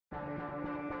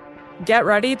Get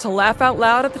ready to laugh out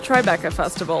loud at the Tribeca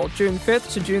Festival, June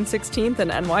 5th to June 16th in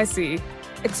NYC.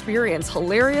 Experience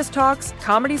hilarious talks,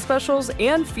 comedy specials,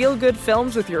 and feel-good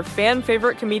films with your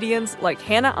fan-favorite comedians like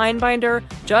Hannah Einbinder,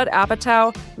 Judd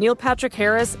Apatow, Neil Patrick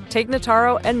Harris, Tig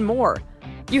Notaro, and more.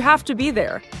 You have to be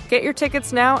there. Get your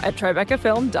tickets now at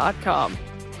TribecaFilm.com.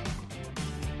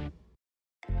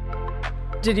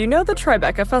 Did you know the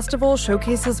Tribeca Festival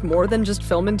showcases more than just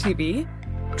film and TV?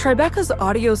 Tribeca's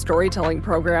audio storytelling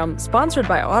program, sponsored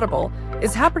by Audible,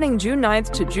 is happening June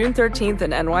 9th to June 13th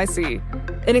in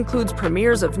NYC. It includes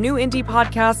premieres of new indie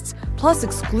podcasts, plus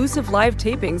exclusive live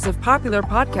tapings of popular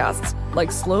podcasts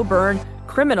like Slow Burn,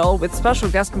 Criminal with special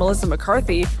guest Melissa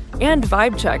McCarthy, and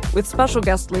Vibe Check with special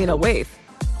guest Lena Waithe.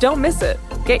 Don't miss it.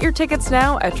 Get your tickets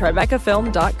now at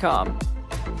TribecaFilm.com.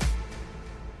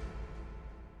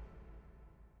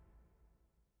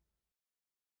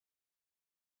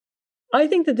 I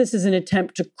think that this is an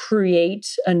attempt to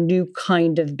create a new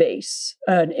kind of base,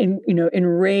 an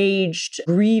enraged,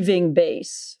 grieving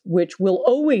base, which will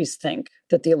always think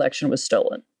that the election was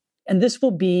stolen. And this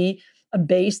will be a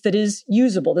base that is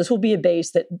usable. This will be a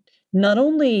base that not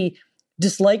only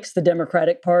dislikes the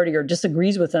Democratic Party or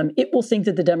disagrees with them, it will think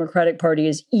that the Democratic Party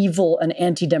is evil and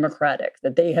anti-democratic,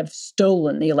 that they have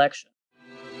stolen the election.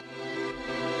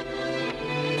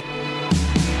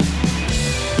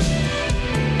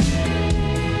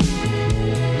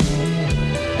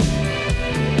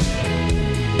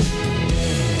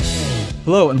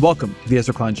 Hello and welcome to the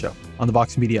Ezra Klein Show on the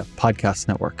Vox Media Podcast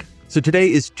Network. So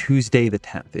today is Tuesday the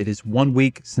 10th. It is 1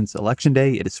 week since Election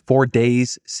Day. It is 4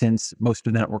 days since most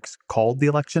of the networks called the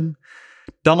election.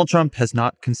 Donald Trump has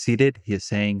not conceded. He is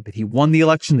saying that he won the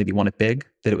election, that he won it big,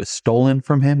 that it was stolen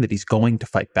from him, that he's going to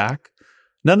fight back.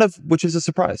 None of which is a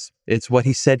surprise. It's what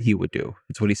he said he would do.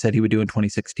 It's what he said he would do in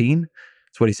 2016.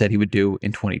 It's what he said he would do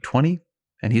in 2020.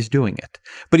 And he's doing it.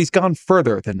 But he's gone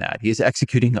further than that. He is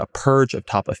executing a purge of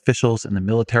top officials in the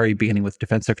military, beginning with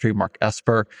Defense Secretary Mark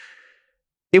Esper.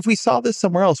 If we saw this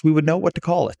somewhere else, we would know what to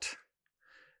call it.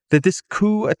 That this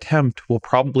coup attempt will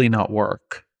probably not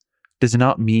work does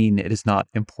not mean it is not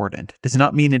important, does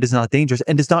not mean it is not dangerous,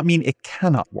 and does not mean it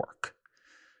cannot work.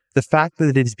 The fact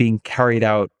that it is being carried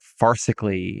out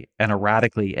farcically and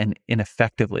erratically and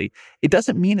ineffectively, it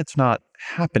doesn't mean it's not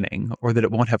happening or that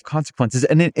it won't have consequences.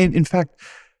 And in fact,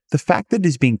 the fact that it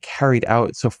is being carried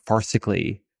out so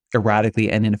farcically,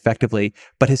 erratically, and ineffectively,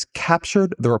 but has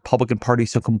captured the Republican Party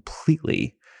so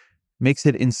completely, makes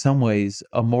it in some ways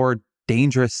a more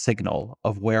dangerous signal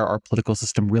of where our political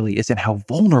system really is and how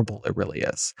vulnerable it really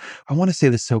is. I want to say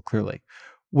this so clearly.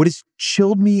 What has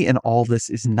chilled me in all this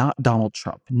is not Donald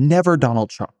Trump, never Donald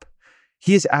Trump.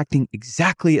 He is acting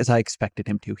exactly as I expected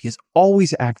him to. He is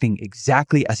always acting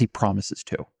exactly as he promises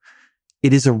to.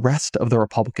 It is a rest of the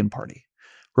Republican Party.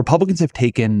 Republicans have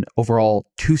taken overall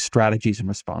two strategies in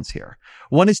response here.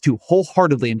 One is to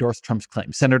wholeheartedly endorse Trump's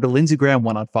claim. Senator Lindsey Graham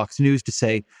went on Fox News to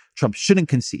say Trump shouldn't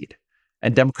concede,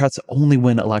 and Democrats only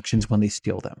win elections when they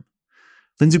steal them.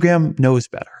 Lindsey Graham knows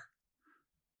better,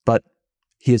 but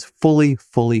he is fully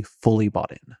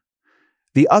bought in.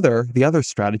 The other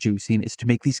strategy we've seen is to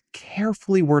make these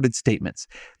carefully worded statements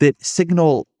that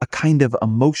signal a kind of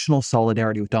emotional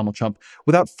solidarity with Donald Trump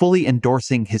without fully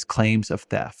endorsing his claims of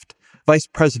theft. Vice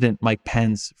President Mike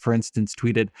Pence, for instance,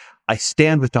 tweeted, "I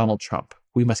stand with Donald Trump.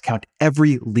 We must count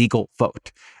every legal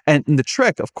vote." And the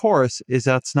trick, of course, is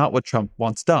that's not what Trump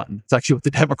wants done. It's actually what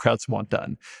the Democrats want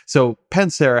done. So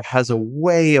Pence there has a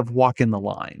way of walking the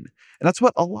line. And that's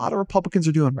what a lot of Republicans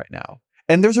are doing right now.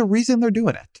 And there's a reason they're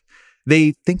doing it.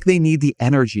 They think they need the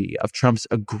energy of Trump's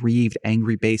aggrieved,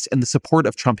 angry base and the support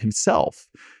of Trump himself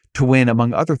to win,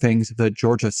 among other things, the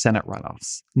Georgia Senate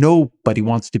runoffs. Nobody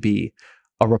wants to be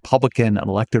a Republican, an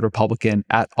elected Republican,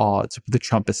 at odds with the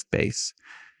Trumpist base.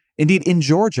 Indeed, in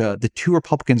Georgia, the two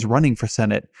Republicans running for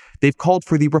Senate, they've called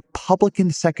for the Republican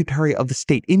Secretary of the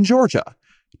state in Georgia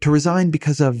to resign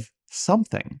because of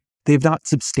something. They've not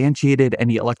substantiated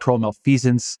any electoral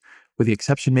malfeasance, with the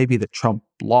exception maybe that Trump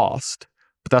lost.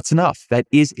 But that's enough. That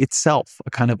is itself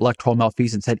a kind of electoral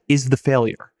malfeasance. That is the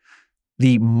failure.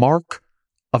 The mark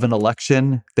of an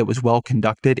election that was well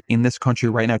conducted in this country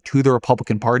right now to the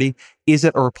Republican Party is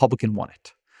that a Republican won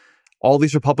it. All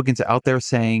these Republicans out there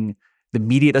saying the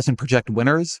media doesn't project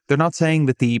winners. They're not saying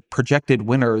that the projected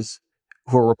winners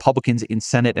who are Republicans in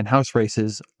Senate and House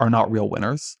races are not real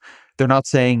winners. They're not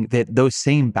saying that those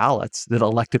same ballots that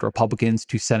elected Republicans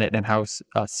to Senate and House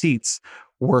seats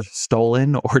were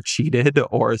stolen or cheated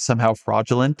or somehow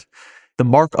fraudulent. The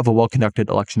mark of a well-conducted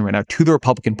election right now to the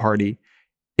Republican Party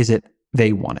is that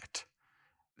they won it.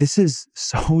 This is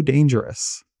so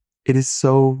dangerous. It is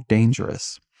so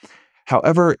dangerous.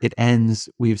 However it ends,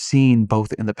 we've seen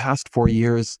both in the past 4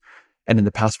 years and in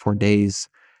the past 4 days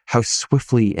how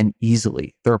swiftly and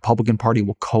easily the Republican Party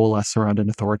will coalesce around an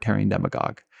authoritarian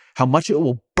demagogue, how much it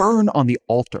will burn on the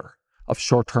altar of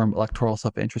short-term electoral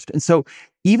self-interest. And so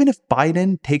even if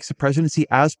Biden takes the presidency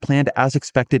as planned, as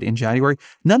expected in January,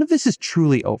 none of this is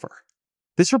truly over.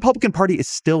 This Republican Party is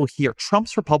still here.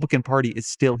 Trump's Republican Party is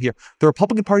still here. The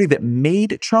Republican Party that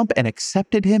made Trump and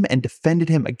accepted him and defended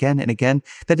him again and again,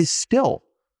 that is still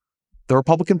the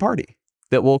Republican Party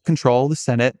that will control the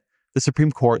Senate, the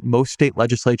Supreme Court, most state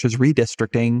legislatures,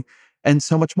 redistricting, and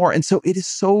so much more. And so it is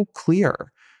so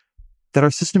clear that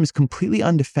our system is completely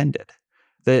undefended,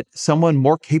 that someone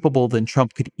more capable than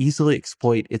Trump could easily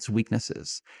exploit its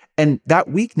weaknesses. And that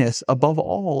weakness, above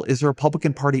all, is the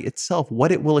Republican Party itself,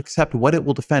 what it will accept, what it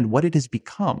will defend, what it has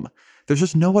become. There's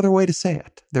just no other way to say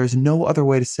it. There's no other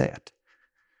way to say it.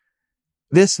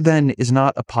 This, then, is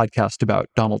not a podcast about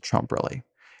Donald Trump, really.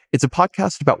 It's a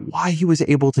podcast about why he was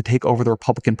able to take over the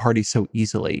Republican Party so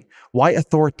easily, why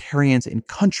authoritarians in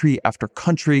country after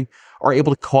country are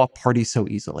able to co-opt parties so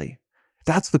easily.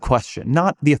 That's the question,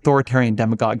 not the authoritarian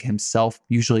demagogue himself,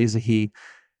 usually is a he,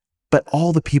 but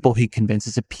all the people he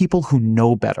convinces, the people who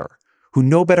know better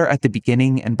at the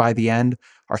beginning and by the end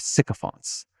are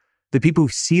sycophants. The people who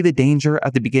see the danger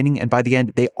at the beginning and by the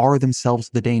end, they are themselves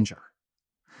the danger.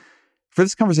 For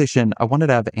this conversation, I wanted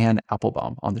to have Anne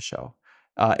Applebaum on the show.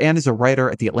 Anne is a writer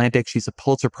at The Atlantic. She's a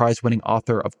Pulitzer Prize-winning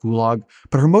author of Gulag.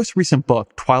 But her most recent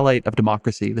book, Twilight of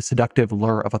Democracy, The Seductive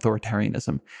Lure of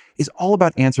Authoritarianism, is all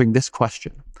about answering this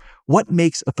question. What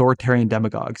makes authoritarian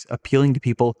demagogues appealing to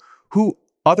people who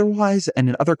otherwise and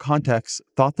in other contexts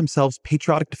thought themselves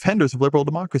patriotic defenders of liberal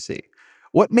democracy?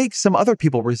 What makes some other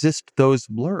people resist those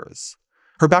lures?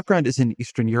 Her background is in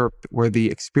Eastern Europe, where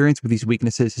the experience with these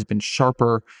weaknesses has been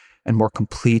sharper and more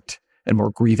complete and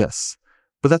more grievous.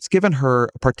 But that's given her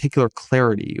a particular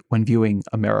clarity when viewing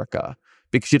America,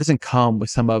 because she doesn't come with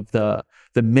some of the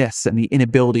myths and the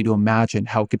inability to imagine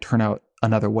how it could turn out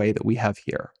another way that we have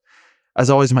here. As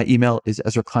always, my email is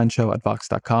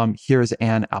EzraKleinShow@Vox.com. Here's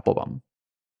Anne Applebaum.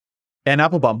 Anne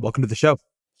Applebaum, welcome to the show.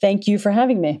 Thank you for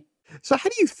having me. So how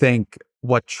do you think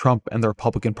what Trump and the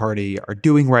Republican Party are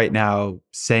doing right now,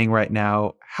 saying right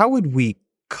now, how would we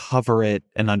cover it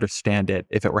and understand it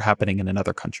if it were happening in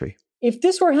another country? If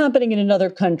this were happening in another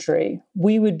country,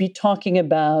 we would be talking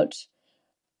about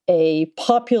a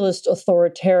populist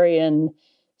authoritarian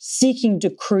seeking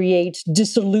to create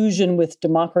disillusion with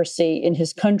democracy in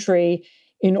his country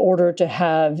in order to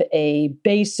have a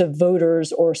base of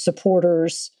voters or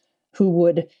supporters who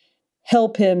would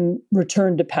help him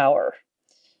return to power.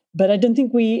 But I don't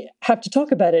think we have to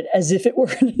talk about it as if it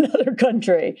were in another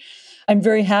country. I'm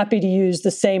very happy to use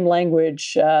the same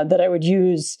language that I would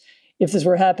use if this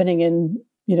were happening in,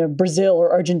 Brazil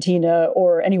or Argentina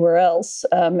or anywhere else.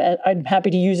 And I'm happy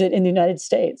to use it in the United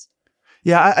States.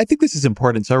 Yeah, I think this is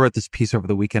important. So I wrote this piece over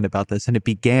the weekend about this, and it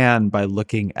began by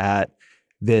looking at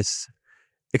this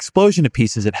explosion of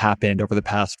pieces that happened over the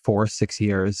past 4 or 6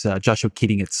 years. Joshua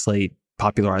Keating at Slate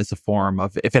popularized the form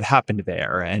of if it happened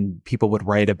there, and people would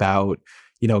write about,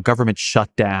 government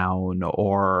shutdown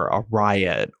or a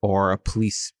riot or a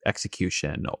police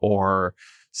execution or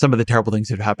some of the terrible things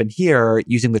that have happened here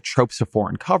using the tropes of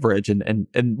foreign coverage. And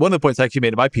one of the points I actually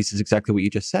made in my piece is exactly what you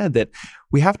just said, that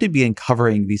we have to be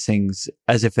uncovering these things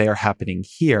as if they are happening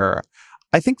here.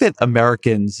 I think that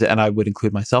Americans, and I would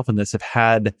include myself in this, have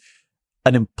had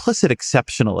an implicit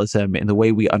exceptionalism in the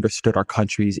way we understood our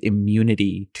country's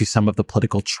immunity to some of the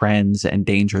political trends and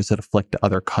dangers that afflict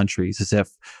other countries, as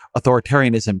if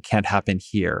authoritarianism can't happen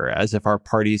here, as if our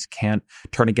parties can't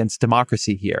turn against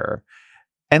democracy here.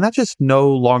 And that just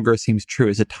no longer seems true.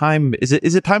 Is it time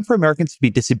for Americans to be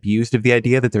disabused of the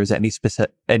idea that there's any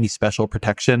special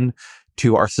protection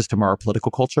to our system or our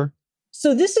political culture?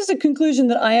 So this is a conclusion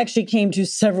that I actually came to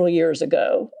several years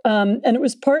ago. And it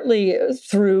was partly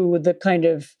through the kind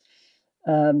of,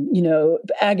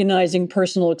 agonizing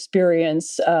personal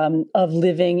experience of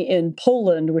living in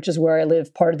Poland, which is where I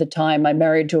lived part of the time. I'm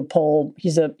married to a Pole.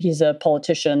 He's a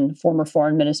politician, former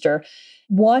foreign minister.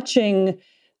 Watching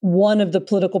one of the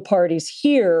political parties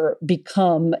here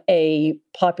become a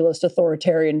populist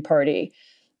authoritarian party,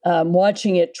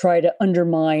 watching it try to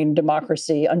undermine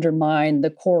democracy, undermine the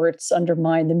courts,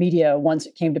 undermine the media once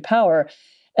it came to power,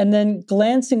 and then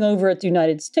glancing over at the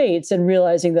United States and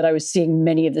realizing that I was seeing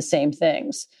many of the same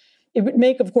things. It would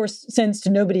make, of course, sense to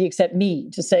nobody except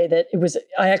me to say that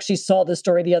I actually saw the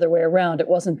story the other way around. It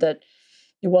wasn't that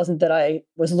I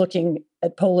was looking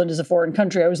at Poland as a foreign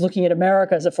country. I was looking at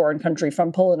America as a foreign country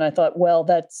from Poland. I thought, well,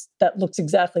 that looks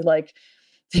exactly like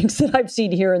things that I've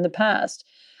seen here in the past.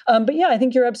 But yeah, I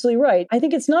think you're absolutely right. I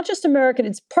think it's not just American,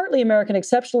 it's partly American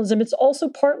exceptionalism. It's also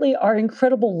partly our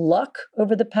incredible luck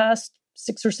over the past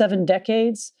 6 or 7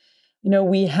 decades.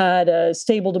 We had a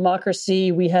stable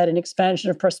democracy. We had an expansion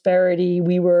of prosperity.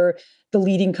 We were the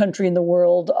leading country in the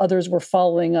world. Others were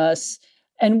following us.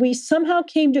 And we somehow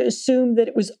came to assume that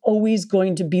it was always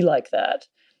going to be like that.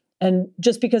 And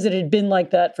just because it had been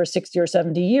like that for 60 or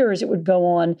 70 years, it would go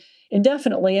on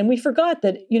indefinitely. And we forgot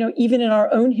that, even in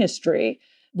our own history,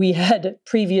 we had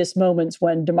previous moments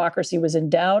when democracy was in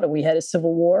doubt, and we had a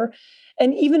civil war.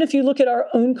 And even if you look at our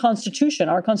own Constitution,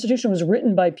 our Constitution was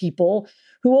written by people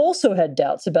who also had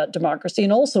doubts about democracy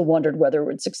and also wondered whether it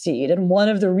would succeed. And one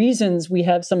of the reasons we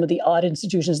have some of the odd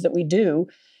institutions that we do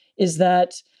is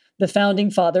that the founding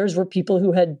fathers were people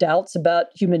who had doubts about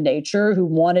human nature, who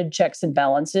wanted checks and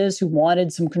balances, who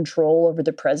wanted some control over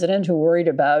the president, who worried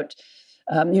about,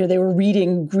 they were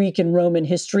reading Greek and Roman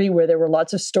history where there were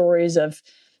lots of stories of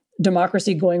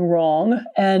democracy going wrong.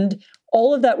 And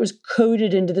all of that was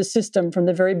coded into the system from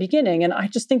the very beginning. And I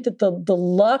just think that the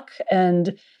luck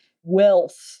and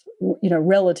wealth,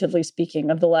 relatively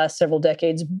speaking, of the last several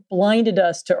decades blinded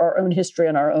us to our own history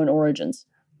and our own origins.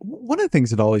 One of the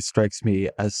things that always strikes me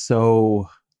as so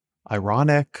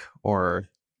ironic or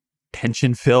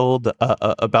tension-filled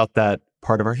about that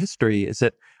part of our history is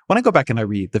that when I go back and I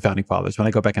read the Founding Fathers, when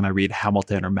I go back and I read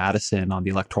Hamilton or Madison on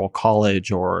the Electoral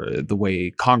College or the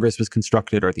way Congress was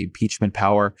constructed or the impeachment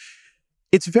power,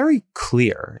 it's very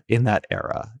clear in that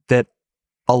era that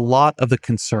a lot of the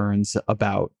concerns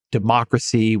about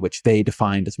democracy, which they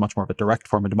defined as much more of a direct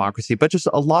form of democracy, but just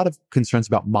a lot of concerns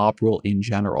about mob rule in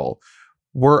general,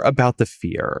 were about the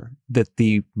fear that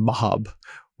the mob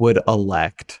would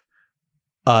elect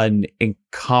an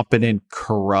incompetent,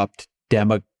 corrupt,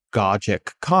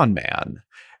 demagogic con man.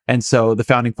 And so the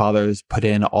Founding Fathers put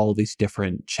in all of these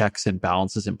different checks and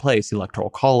balances in place. The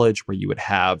Electoral College, where you would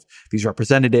have these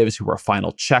representatives who were a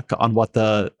final check on what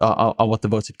the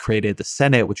votes had created. The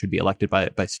Senate, which would be elected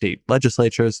by state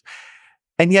legislatures.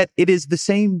 And yet it is the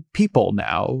same people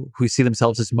now who see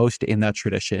themselves as most in that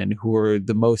tradition, who are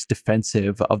the most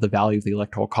defensive of the value of the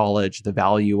Electoral College, the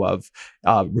value of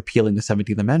repealing the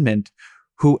 17th Amendment,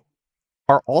 who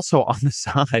are also on the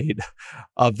side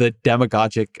of the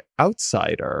demagogic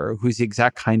outsider, who's the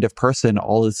exact kind of person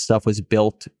all this stuff was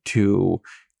built to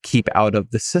keep out of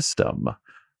the system.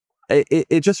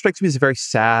 It just strikes me as a very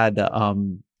sad,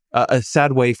 a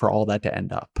sad way for all that to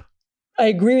end up. I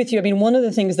agree with you. I mean, one of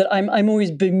the things that I'm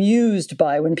always bemused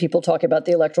by when people talk about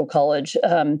the Electoral College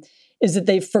is that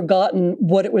they've forgotten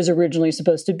what it was originally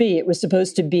supposed to be. It was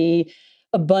supposed to be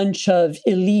a bunch of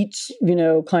elite,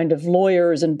 kind of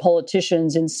lawyers and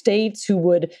politicians in states who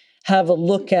would have a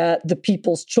look at the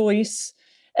people's choice.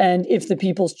 And if the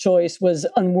people's choice was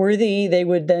unworthy, they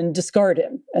would then discard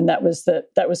him. And that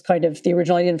was kind of the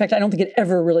original idea. In fact, I don't think it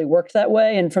ever really worked that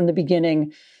way. And from the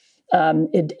beginning,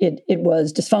 it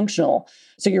was dysfunctional.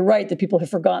 So you're right that people have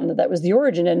forgotten that was the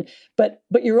origin. But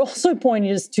you're also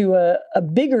pointing us to a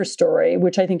bigger story,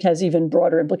 which I think has even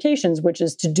broader implications, which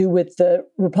is to do with the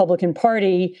Republican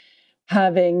Party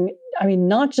having,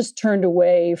 not just turned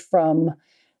away from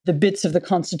the bits of the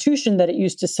Constitution that it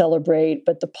used to celebrate,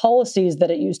 but the policies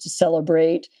that it used to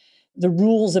celebrate, the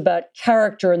rules about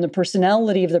character and the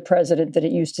personality of the president that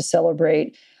it used to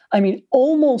celebrate.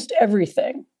 Almost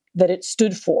everything that it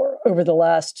stood for over the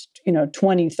last,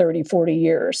 20, 30, 40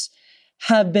 years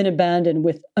have been abandoned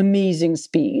with amazing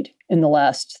speed in the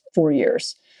last 4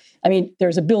 years.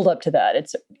 There's a buildup to that.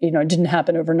 It didn't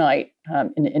happen overnight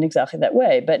in exactly that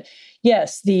way. But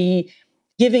yes, the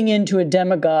giving in to a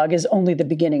demagogue is only the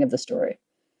beginning of the story.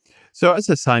 So as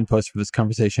a signpost for this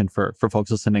conversation for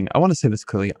folks listening, I want to say this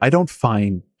clearly. I don't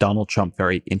find Donald Trump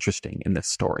very interesting in this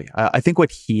story. I think what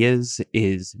he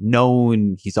is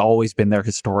known. He's always been there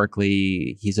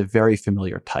historically. He's a very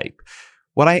familiar type.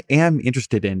 What I am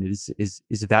interested in is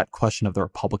that question of the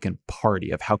Republican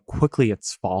Party, of how quickly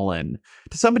it's fallen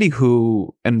to somebody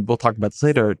who, and we'll talk about this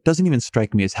later, doesn't even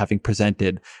strike me as having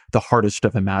presented the hardest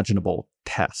of imaginable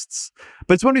tests.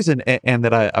 But it's one reason, and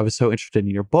that I was so interested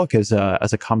in your book as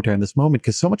a commentary on this moment,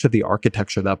 because so much of the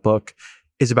architecture of that book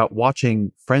is about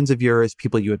watching friends of yours,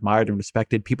 people you admired and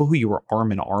respected, people who you were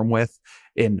arm in arm with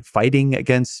in fighting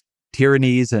against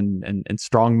tyrannies and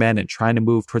strong men and trying to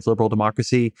move towards liberal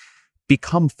democracy,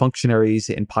 become functionaries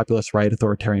in populist right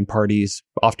authoritarian parties,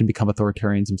 often become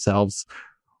authoritarians themselves.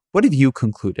 What have you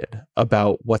concluded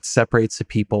about what separates the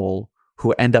people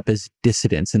who end up as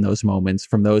dissidents in those moments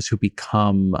from those who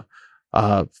become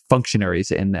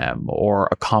functionaries in them or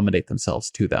accommodate themselves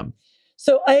to them?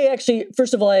 So I actually,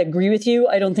 first of all, I agree with you.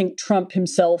 I don't think Trump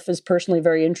himself is personally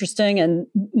very interesting. And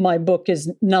my book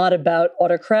is not about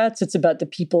autocrats. It's about the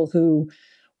people who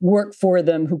work for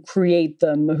them, who create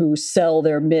them, who sell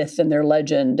their myth and their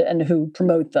legend, and who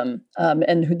promote them.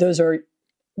 And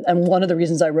one of the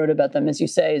reasons I wrote about them, as you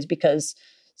say, is because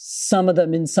some of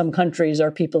them in some countries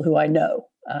are people who I know.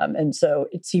 And so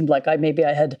it seemed like I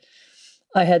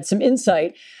had some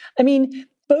insight. I mean,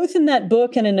 both in that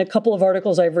book and in a couple of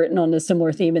articles I've written on a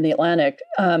similar theme in The Atlantic,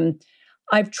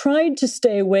 I've tried to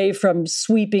stay away from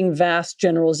sweeping, vast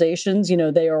generalizations.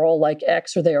 They are all like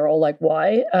X or they are all like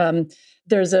Y.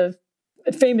 There's a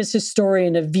famous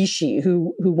historian of Vichy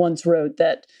who once wrote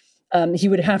that he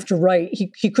would have to write,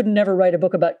 he could never write a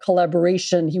book about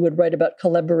collaboration. He would write about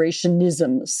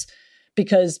collaborationisms,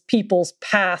 because people's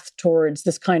path towards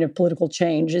this kind of political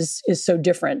change is so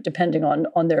different depending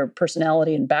on their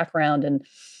personality and background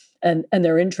and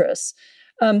their interests.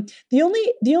 The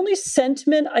only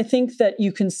sentiment I think that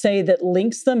you can say that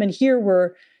links them, and here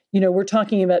we're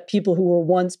talking about people who were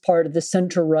once part of the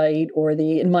center right, or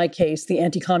in my case, the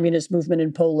anti-communist movement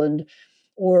in Poland,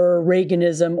 or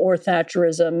Reaganism or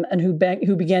Thatcherism, and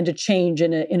who began to change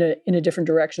in a different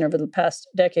direction over the past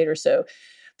decade or so.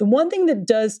 The one thing that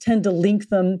does tend to link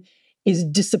them is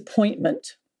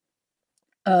disappointment.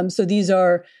 So these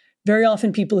are very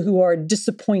often people who are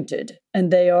disappointed,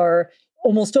 and they are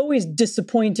almost always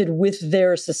disappointed with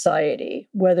their society,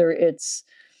 whether it's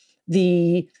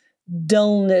the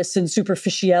dullness and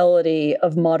superficiality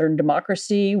of modern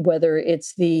democracy, whether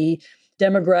it's the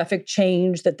demographic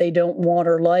change that they don't want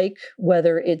or like,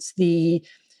 whether it's the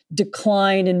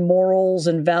decline in morals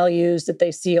and values that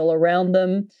they see all around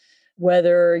them,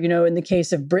 whether, in the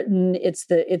case of Britain, it's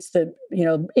the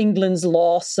England's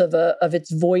loss of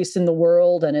its voice in the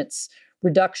world and its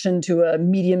reduction to a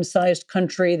medium-sized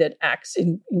country that acts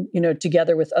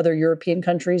together with other European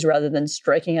countries rather than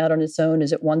striking out on its own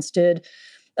as it once did.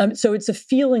 So it's a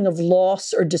feeling of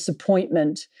loss or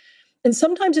disappointment. And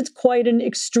sometimes it's quite an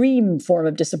extreme form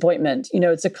of disappointment.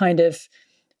 It's a kind of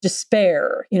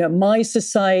despair. My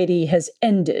society has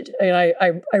ended. And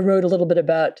I wrote a little bit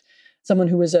about someone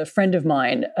who was a friend of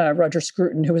mine, Roger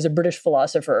Scruton, who was a British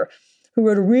philosopher, who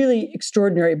wrote a really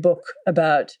extraordinary book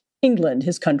about England,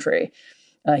 his country.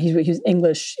 He's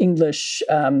English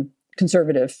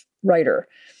conservative writer.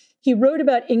 He wrote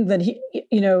about England.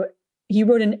 He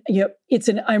wrote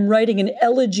I'm writing an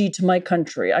elegy to my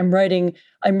country. I'm writing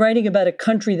about a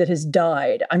country that has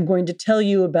died. I'm going to tell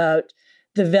you about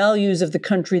the values of the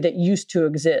country that used to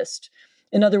exist.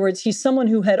 In other words, he's someone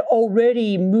who had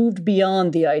already moved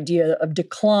beyond the idea of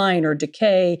decline or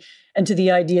decay and to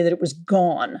the idea that it was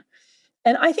gone.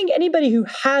 And I think anybody who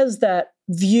has that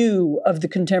view of the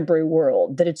contemporary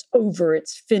world, that it's over,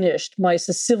 it's finished, my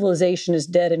civilization is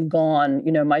dead and gone,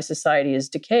 my society is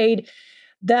decayed,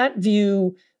 that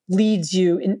view leads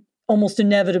you almost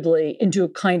inevitably into a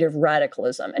kind of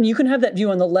radicalism. And you can have that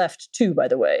view on the left too, by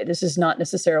the way. This is not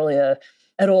necessarily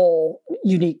at all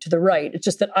unique to the right. It's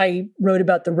just that I wrote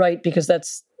about the right because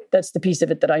that's the piece of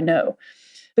it that I know.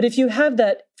 But if you have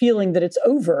that feeling that it's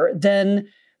over, then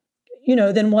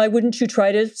why wouldn't you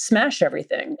try to smash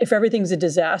everything? If everything's a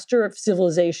disaster, if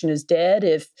civilization is dead,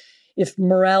 if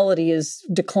morality is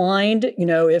declined,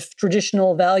 if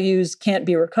traditional values can't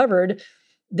be recovered,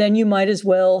 then you might as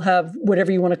well have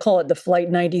whatever you want to call it, the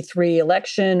Flight 93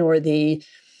 election, or the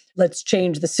let's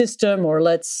change the system, or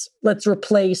let's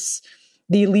replace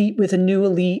the elite with a new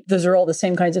elite. Those are all the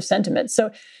same kinds of sentiments.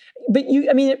 So, but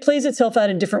it plays itself out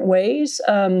in different ways.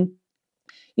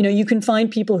 You can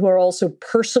find people who are also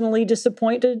personally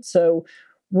disappointed. So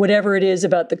whatever it is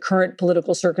about the current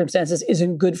political circumstances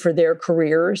isn't good for their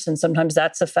careers. And sometimes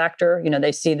that's a factor.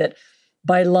 They see that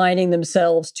by aligning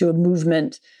themselves to a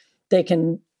movement, they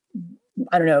can,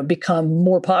 become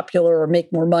more popular or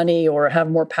make more money or have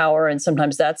more power. And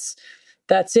sometimes that's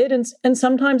it. And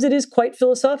sometimes it is quite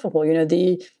philosophical.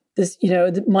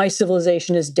 My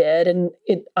civilization is dead, and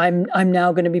I'm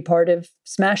now going to be part of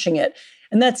smashing it.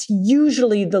 And that's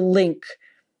usually the link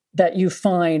that you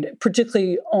find,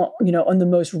 particularly on the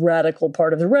most radical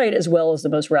part of the right, as well as the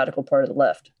most radical part of the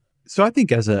left. So I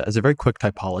think as a very quick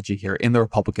typology here in the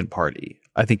Republican Party,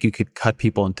 I think you could cut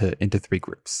people into three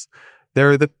groups. There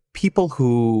are the people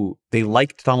who they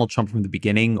liked Donald Trump from the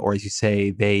beginning, or as you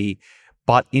say, they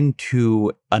bought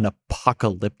into an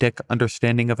apocalyptic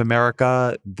understanding of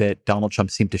America that Donald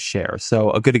Trump seemed to share.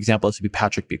 So a good example is to be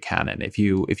Patrick Buchanan. If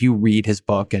you read his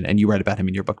book, and you write about him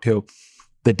in your book too,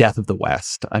 The Death of the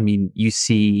West, you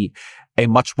see a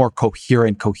much more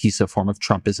coherent, cohesive form of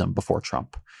Trumpism before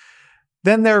Trump.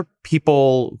 Then there are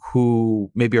people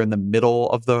who maybe are in the middle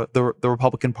of the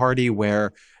Republican Party,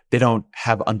 where They don't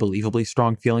have unbelievably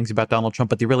strong feelings about Donald Trump,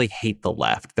 but they really hate the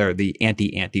left. They're the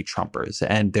anti-Trumpers,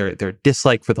 and their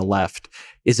dislike for the left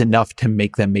is enough to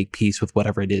make them make peace with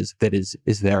whatever it is that is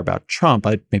there about Trump.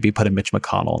 I'd maybe put in Mitch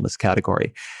McConnell in this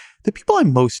category. The people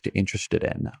I'm most interested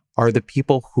in are the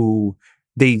people who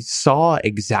they saw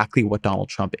exactly what Donald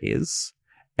Trump is,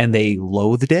 and they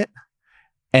loathed it,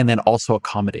 and then also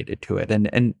accommodated to it.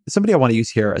 And somebody I want to use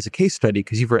here as a case study,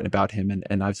 because you've written about him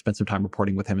and I've spent some time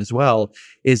reporting with him as well,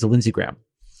 is Lindsey Graham.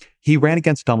 He ran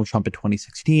against Donald Trump in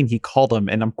 2016. He called him,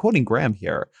 and I'm quoting Graham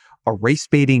here, a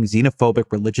race-baiting, xenophobic,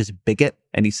 religious bigot.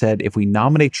 And he said, if we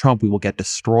nominate Trump, we will get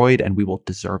destroyed and we will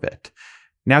deserve it.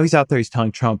 Now he's out there, he's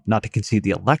telling Trump not to concede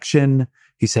the election.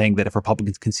 He's saying that if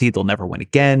Republicans concede, they'll never win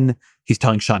again. He's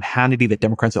telling Sean Hannity that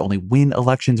Democrats only win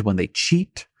elections when they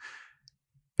cheat.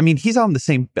 I mean, he's on the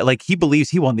same, like, he believes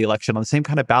he won the election on the same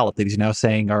kind of ballot that he's now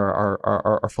saying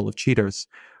are full of cheaters.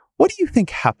 What do you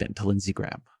think happened to Lindsey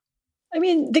Graham? I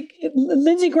mean,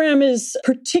 Lindsey Graham is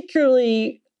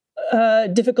particularly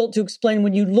difficult to explain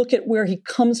when you look at where he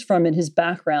comes from in his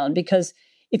background, because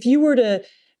if you were to,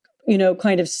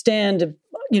 kind of stand,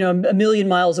 a million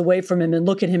miles away from him and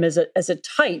look at him as a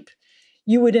type,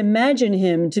 you would imagine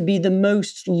him to be the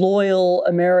most loyal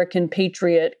American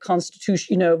patriot,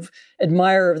 Constitution,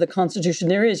 admirer of the Constitution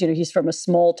there is. He's from a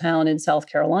small town in South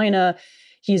Carolina.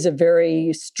 He's a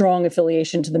very strong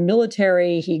affiliation to the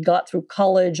military. He got through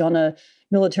college on a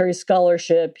military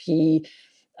scholarship. He,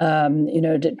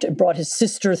 brought his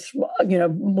sister,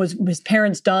 his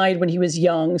parents died when he was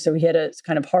young. So he had a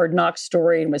kind of hard knock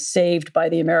story and was saved by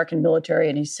the American military.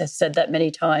 And he has said that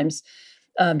many times.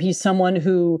 He's someone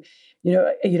who,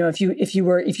 if you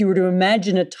were to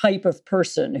imagine a type of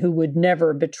person who would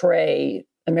never betray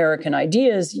American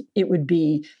ideas, it would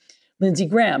be Lindsey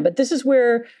Graham. But this is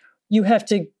where you have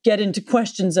to get into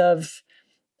questions of,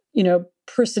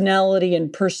 personality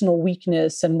and personal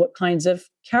weakness and what kinds of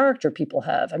character people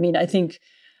have. I mean, I think,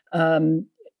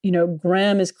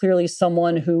 Graham is clearly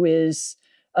someone who is,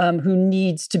 who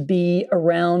needs to be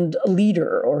around a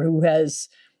leader, or who has,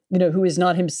 who is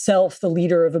not himself the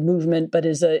leader of a movement, but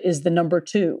is the number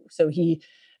two. So he,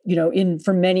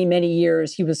 for many, many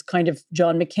years, he was kind of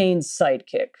John McCain's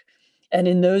sidekick. And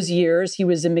in those years, he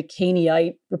was a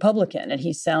McCainite Republican, and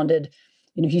he sounded,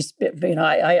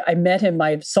 I met him,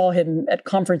 I saw him at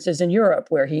conferences in Europe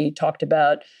where he talked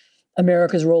about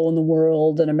America's role in the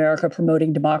world and America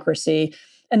promoting democracy.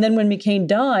 And then when McCain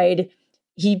died,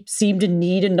 he seemed to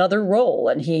need another role,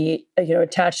 and he,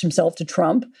 attached himself to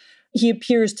Trump. He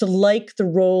appears to like the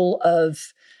role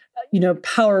of,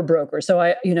 power broker.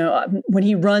 So when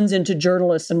he runs into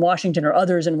journalists in Washington or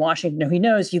others in Washington, he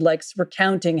knows he likes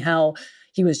recounting how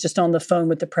he was just on the phone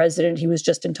with the president. He was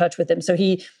just in touch with him. So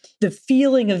the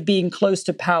feeling of being close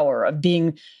to power, of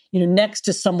being, next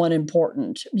to someone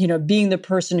important, being the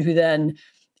person who then,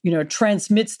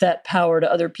 transmits that power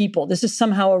to other people. This is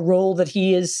somehow a role that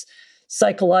he is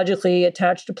psychologically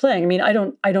attached to playing. I mean, I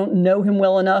don't know him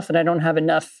well enough, and I don't have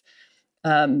enough,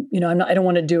 I don't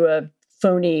want to do a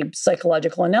phony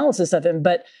psychological analysis of him,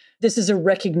 but this is a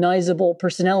recognizable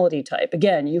personality type.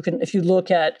 Again, if you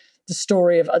look at the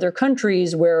story of other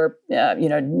countries where,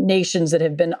 nations that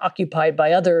have been occupied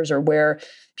by others, or where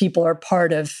people are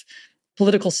part of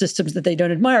political systems that they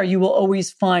don't admire, you will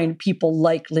always find people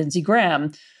like Lindsey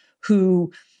Graham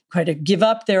who kind of give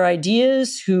up their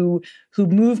ideas, who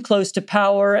move close to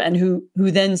power, and who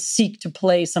then seek to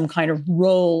play some kind of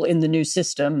role in the new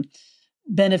system,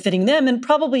 benefiting them. And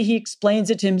probably he explains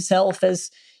it to himself as,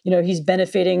 he's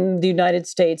benefiting the United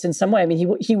States in some way. I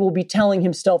mean, he will be telling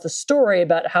himself a story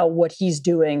about how what he's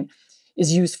doing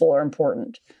is useful or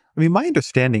important. I mean, my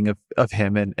understanding of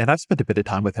him, and I've spent a bit of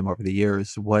time with him over the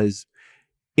years, was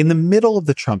in the middle of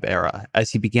the Trump era,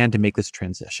 as he began to make this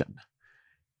transition,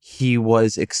 he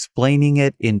was explaining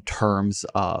it in terms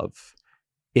of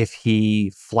if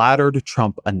he flattered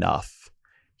Trump enough,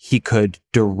 he could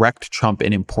direct Trump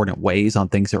in important ways on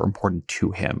things that were important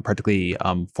to him, particularly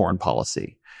foreign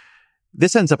policy.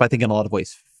 This ends up, I think, in a lot of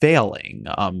ways failing.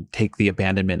 Take the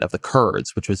abandonment of the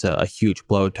Kurds, which was a huge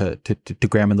blow to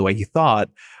Graham in the way he thought.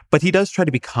 But he does try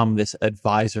to become this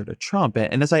advisor to Trump.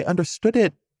 And as I understood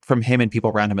it from him and people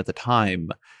around him at the time,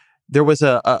 there was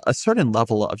a certain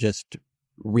level of just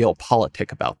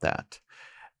realpolitik about that.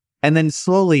 And then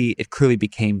slowly, it clearly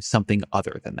became something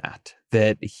other than that,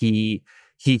 that he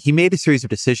made a series of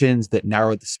decisions that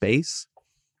narrowed the space,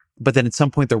 but then at some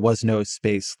point there was no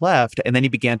space left. And then he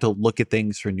began to look at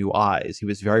things through new eyes. He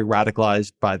was very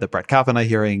radicalized by the Brett Kavanaugh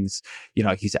hearings.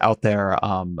 He's out there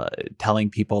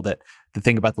telling people that the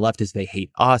thing about the left is they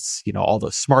hate us. All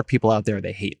those smart people out there,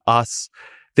 they hate us.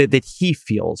 That he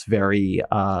feels very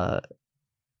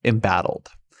embattled.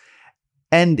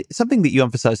 And something that you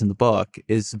emphasize in the book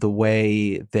is the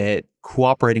way that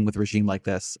cooperating with a regime like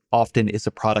this often is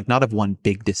a product not of one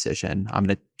big decision, I'm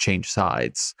going to change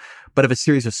sides, but of a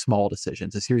series of small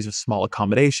decisions, a series of small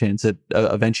accommodations that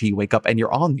eventually you wake up and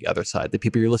you're on the other side. The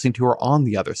people you're listening to are on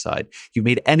the other side. You've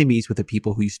made enemies with the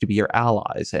people who used to be your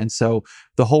allies. And so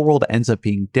the whole world ends up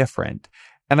being different.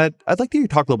 And I'd like to hear you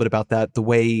talk a little bit about that, the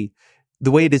way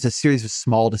it is a series of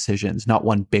small decisions, not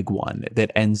one big one,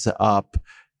 that ends up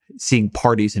seeing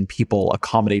parties and people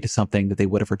accommodate to something that they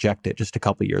would have rejected just a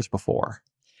couple of years before.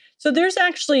 So there's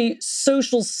actually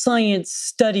social science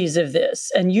studies of this,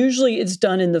 and usually it's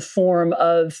done in the form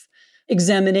of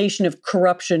examination of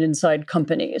corruption inside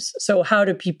companies. So how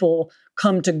do people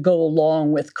come to go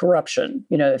along with corruption,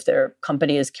 if their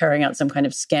company is carrying out some kind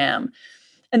of scam?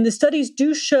 And the studies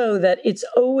do show that it's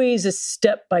always a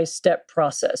step-by-step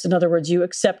process. In other words, you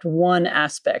accept one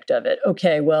aspect of it.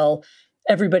 Okay, well,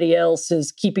 everybody else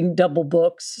is keeping double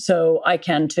books, so I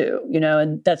can too,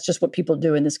 and that's just what people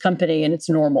do in this company, and it's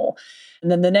normal.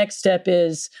 And then the next step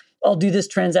is I'll do this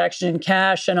transaction in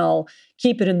cash and I'll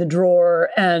keep it in the drawer,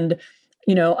 and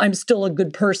I'm still a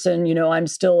good person, I'm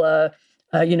still a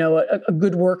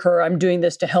good worker. I'm doing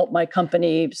this to help my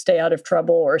company stay out of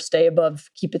trouble or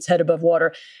keep its head above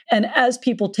water. And as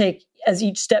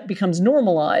each step becomes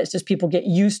normalized, as people get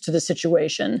used to the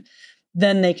situation,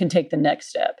 then they can take the next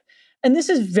step. And this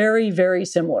is very, very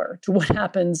similar to what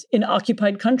happens in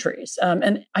occupied countries.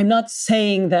 And I'm not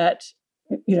saying that,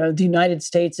 the United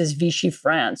States is Vichy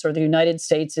France or the United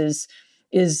States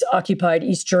is occupied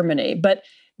East Germany, but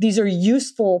these are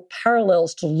useful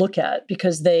parallels to look at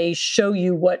because they show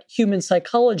you what human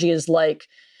psychology is like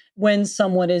when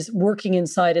someone is working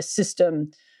inside a system,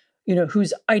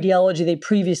 whose ideology they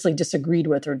previously disagreed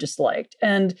with or disliked.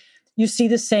 And you see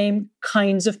the same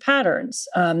kinds of patterns.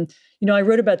 I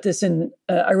wrote about this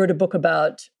I wrote a book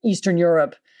about Eastern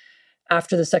Europe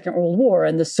after the Second World War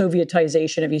and the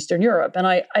Sovietization of Eastern Europe. And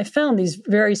I found these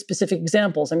very specific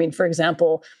examples. I mean, for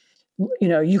example,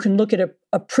 you can look at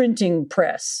a printing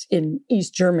press in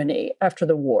East Germany after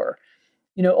the war.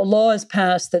 A law is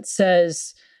passed that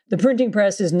says the printing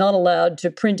press is not allowed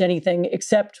to print anything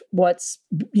except what's,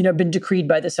 been decreed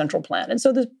by the central plan. And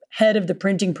so the head of the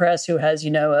printing press, who has,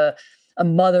 a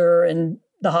mother in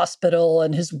the hospital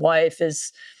and his wife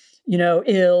is,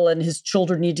 ill and his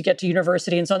children need to get to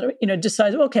university and so on,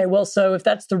 decides, okay, well, so if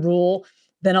that's the rule,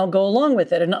 then I'll go along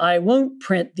with it. And I won't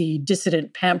print the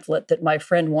dissident pamphlet that my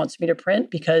friend wants me to print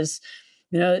because,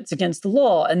 it's against the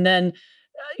law. And then,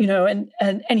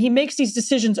 and he makes these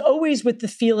decisions always with the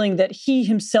feeling that he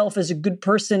himself is a good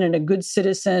person and a good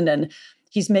citizen. And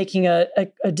he's making a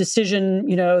decision,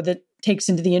 that takes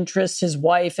into the interest his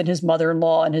wife and his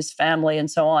mother-in-law and his family and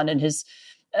so on. And his,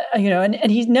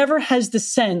 and he never has the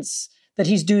sense that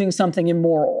he's doing something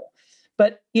immoral.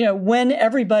 But, when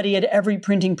everybody at every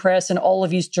printing press in all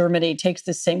of East Germany takes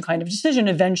the same kind of decision,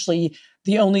 eventually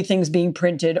the only things being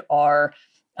printed are,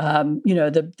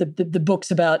 the books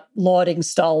about lauding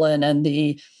Stalin and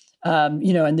the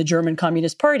German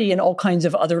Communist Party, and all kinds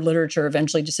of other literature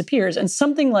eventually disappears. And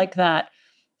something like that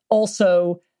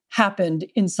also happened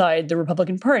inside the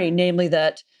Republican Party, namely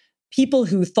that people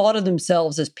who thought of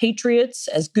themselves as patriots,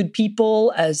 as good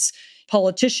people, as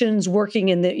politicians working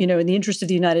in the interest of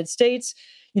the United States,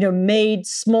 made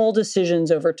small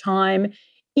decisions over time,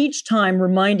 each time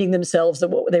reminding themselves that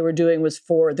what they were doing was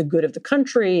for the good of the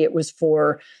country. It was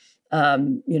for,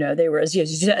 they were, as you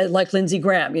said, like Lindsey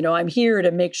Graham, I'm here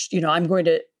to make, I'm going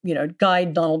to,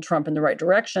 guide Donald Trump in the right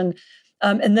direction.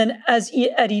 And then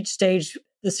at each stage,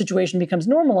 the situation becomes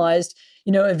normalized,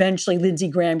 eventually Lindsey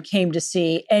Graham came to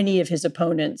see any of his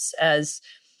opponents as,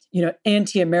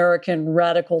 anti-American,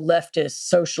 radical leftist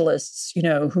socialists,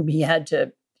 whom he had to,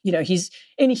 he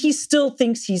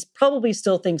probably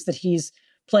still thinks that he's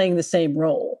playing the same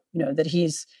role, that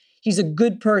he's a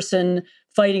good person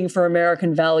fighting for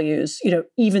American values,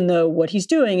 even though what he's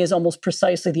doing is almost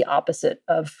precisely the opposite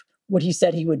of what he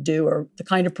said he would do or the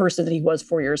kind of person that he was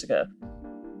 4 years ago.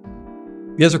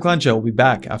 The Ezra Klein Show will be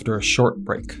back after a short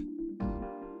break.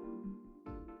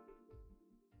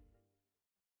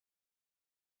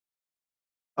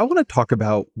 I want to talk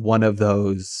about one of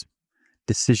those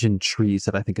decision trees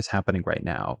that I think is happening right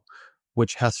now,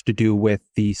 which has to do with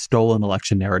the stolen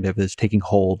election narrative that's taking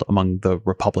hold among the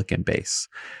Republican base.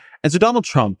 And so Donald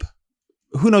Trump,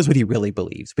 who knows what he really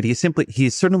believes, but he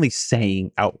is certainly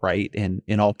saying outright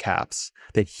in all caps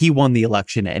that he won the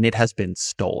election and it has been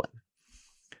stolen.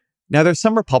 Now, there's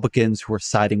some Republicans who are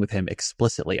siding with him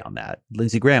explicitly on that.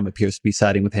 Lindsey Graham appears to be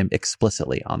siding with him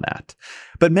explicitly on that.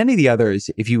 But many of the others,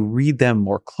 if you read them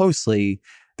more closely,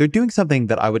 they're doing something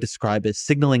that I would describe as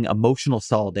signaling emotional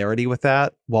solidarity with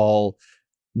that, while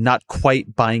not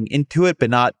quite buying into it,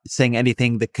 but not saying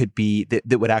anything that could be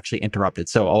that would actually interrupt it.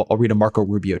 So I'll read a Marco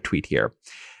Rubio tweet here.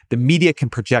 The media can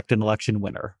project an election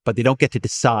winner, but they don't get to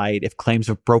decide if claims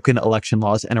of broken election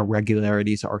laws and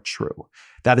irregularities are true.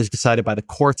 That is decided by the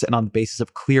courts and on the basis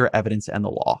of clear evidence and the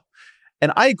law.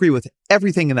 And I agree with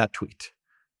everything in that tweet.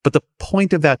 But the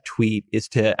point of that tweet is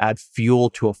to add fuel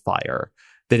to a fire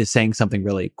that is saying something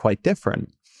really quite different.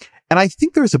 And I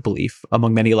think there's a belief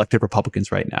among many elected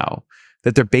Republicans right now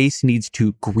that their base needs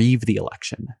to grieve the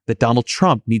election, that Donald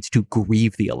Trump needs to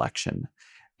grieve the election.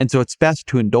 And so it's best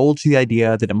to indulge the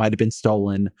idea that it might have been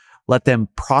stolen, let them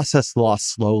process the loss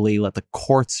slowly, let the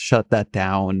courts shut that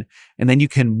down, and then you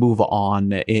can move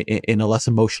on in a less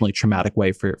emotionally traumatic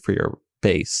way for your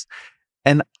base.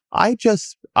 And I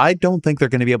don't think they're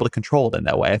going to be able to control it in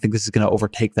that way. I think this is going to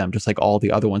overtake them, just like all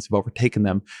the other ones have overtaken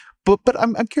them. But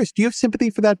I'm curious, do you have sympathy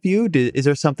for that view? Is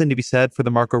there something to be said for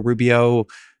the Marco Rubio,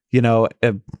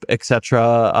 et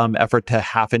cetera, effort to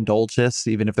half indulge this,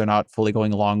 even if they're not fully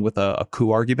going along with a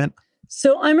coup argument?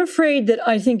 So I'm afraid that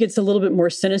I think it's a little bit more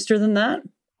sinister than that.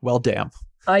 Well, damn.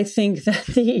 I think that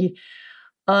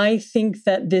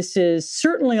this is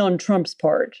certainly on Trump's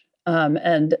part,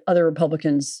 and other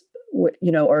Republicans,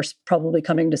 are probably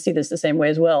coming to see this the same way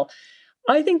as well.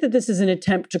 I think that this is an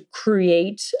attempt to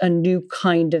create a new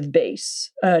kind of base,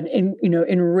 an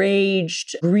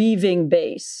enraged, grieving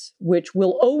base, which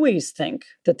will always think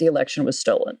that the election was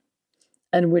stolen,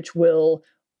 and which will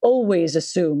always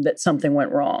assume that something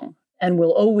went wrong, and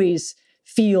will always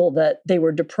feel that they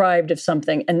were deprived of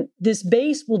something. And this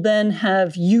base will then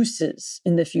have uses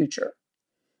in the future.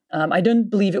 I don't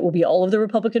believe it will be all of the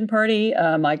Republican Party.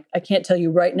 I can't tell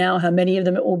you right now how many of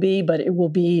them it will be, but it will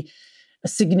be a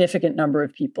significant number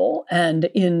of people. And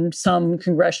in some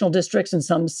congressional districts, in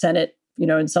some Senate,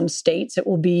 in some states,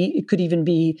 it could even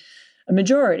be a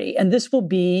majority. And this will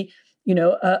be,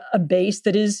 a base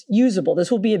that is usable. This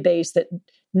will be a base that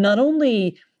not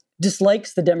only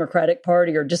dislikes the Democratic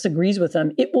Party or disagrees with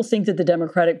them, it will think that the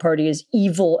Democratic Party is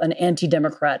evil and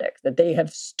anti-democratic, that they have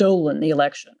stolen the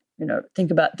election. Think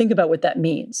about what that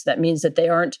means. That means that they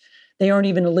aren't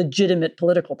even a legitimate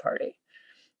political party.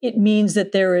 It means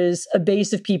that there is a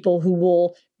base of people who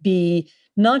will be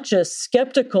not just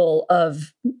skeptical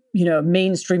of,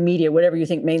 mainstream media, whatever you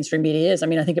think mainstream media is. I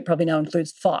mean, I think it probably now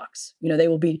includes Fox. They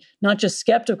will be not just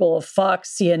skeptical of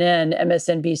Fox, CNN,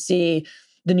 MSNBC,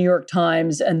 the New York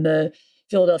Times, and the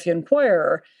Philadelphia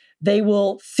Inquirer. They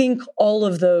will think all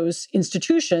of those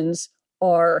institutions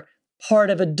are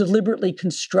part of a deliberately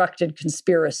constructed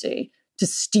conspiracy to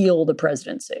steal the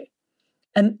presidency.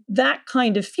 And that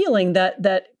kind of feeling,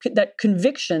 that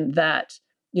conviction that,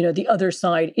 the other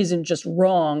side isn't just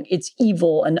wrong, it's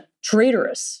evil and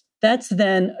traitorous, that's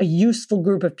then a useful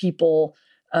group of people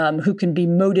who can be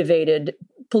motivated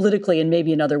politically and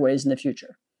maybe in other ways in the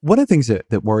future. One of the things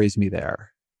that worries me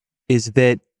there is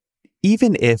that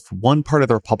even if one part of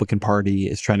the Republican Party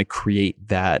is trying to create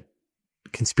that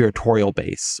conspiratorial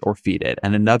base or feed it,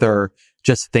 and another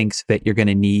just thinks that you're going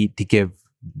to need to give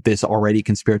this already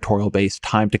conspiratorial base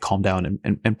time to calm down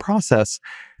and process,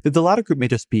 that the latter group may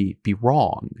just be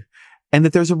wrong. And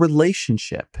that there's a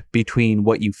relationship between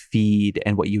what you feed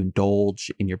and what you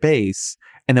indulge in your base,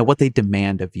 and then what they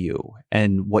demand of you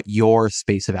and what your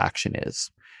space of action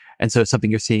is. And so something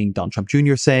you're seeing Donald Trump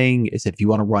Jr. saying is that if you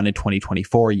want to run in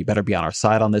 2024, you better be on our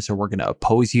side on this or we're going to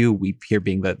oppose you. We here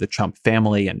being the Trump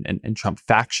family and Trump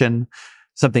faction.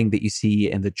 Something that you see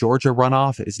in the Georgia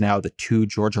runoff is now the two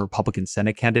Georgia Republican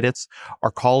Senate candidates are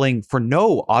calling, for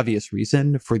no obvious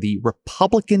reason, for the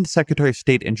Republican Secretary of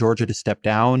State in Georgia to step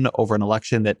down over an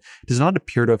election that does not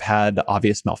appear to have had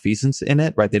obvious malfeasance in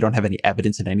it, right? They don't have any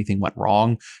evidence that anything went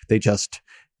wrong.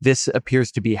 This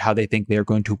appears to be how they think they're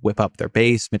going to whip up their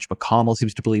base. Mitch McConnell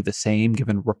seems to believe the same,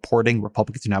 given reporting.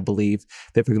 Republicans now believe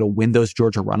that if they're going to win those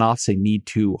Georgia runoffs, they need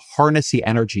to harness the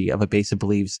energy of a base that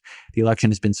believes the election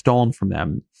has been stolen from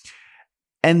them.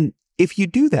 And if you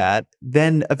do that,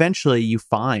 then eventually you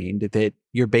find that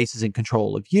your base is in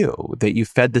control of you, that you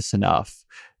fed this enough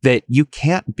that you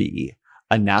can't be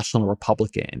a national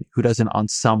Republican who doesn't on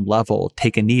some level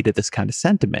take a knee to this kind of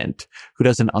sentiment, who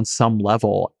doesn't on some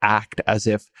level act as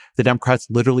if the Democrats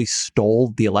literally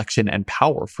stole the election and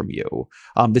power from you.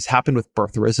 This happened with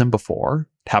birtherism before.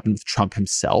 It happened with Trump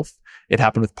himself. It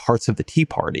happened with parts of the Tea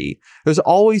Party. There's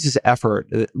always this effort.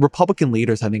 Republican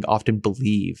leaders, I think, often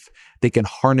believe they can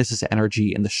harness this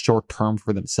energy in the short term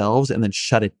for themselves and then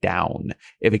shut it down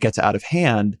if it gets out of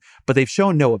hand. But they've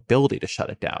shown no ability to shut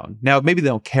it down. Now, maybe they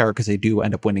don't care because they do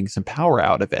end up winning some power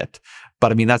out of it.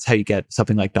 But I mean, that's how you get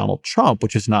something like Donald Trump,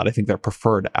 which is not, I think, their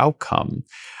preferred outcome.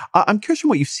 I'm curious from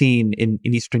what you've seen in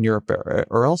Eastern Europe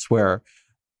or elsewhere,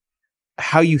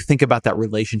 how you think about that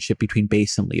relationship between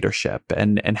base and leadership,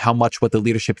 and how much what the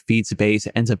leadership feeds the base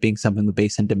ends up being something the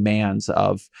base and demands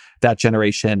of that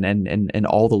generation and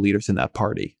all the leaders in that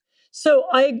party. So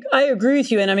I agree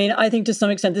with you. And I mean, I think to some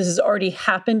extent this has already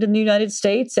happened in the United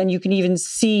States. And you can even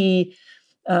see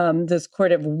this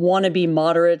sort of wannabe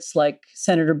moderates like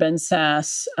Senator Ben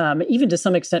Sasse, even to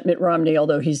some extent Mitt Romney,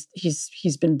 although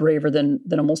he's been braver than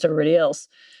almost everybody else.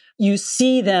 You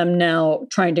see them now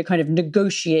trying to kind of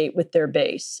negotiate with their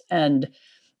base and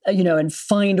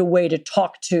find a way to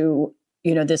talk to,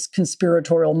 this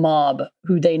conspiratorial mob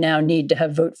who they now need to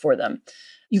have vote for them.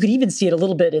 You could even see it a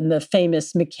little bit in the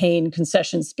famous McCain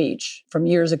concession speech from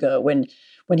years ago when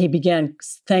he began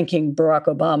thanking Barack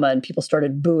Obama and people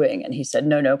started booing and he said,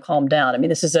 no, calm down. I mean,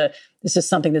 this is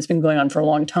something that's been going on for a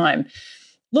long time.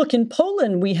 Look, in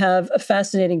Poland, we have a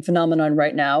fascinating phenomenon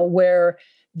right now where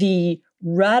the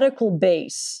radical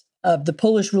base of the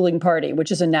Polish ruling party,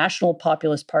 which is a national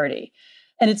populist party,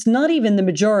 and it's not even the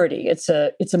majority, it's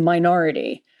a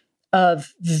minority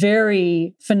of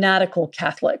very fanatical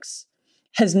Catholics,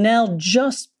 has now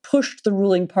just pushed the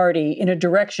ruling party in a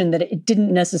direction that it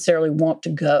didn't necessarily want to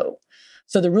go.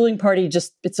 So the ruling party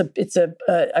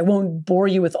I won't bore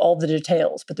you with all the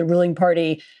details, but the ruling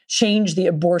party changed the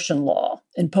abortion law.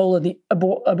 In Poland, the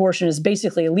abortion is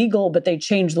basically illegal, but they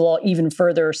changed the law even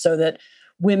further so that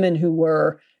women who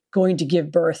were going to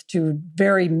give birth to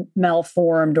very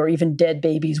malformed or even dead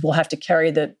babies will have to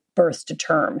carry the births to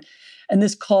term. And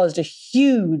this caused a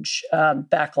huge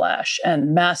backlash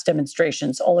and mass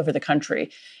demonstrations all over the country.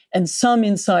 And some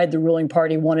inside the ruling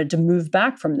party wanted to move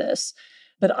back from this.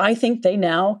 But I think they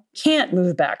now can't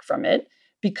move back from it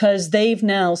because they've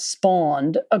now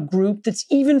spawned a group that's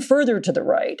even further to the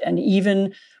right and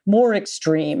even more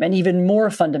extreme and even more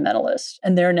fundamentalist.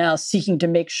 And they're now seeking to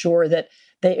make sure that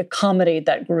they accommodate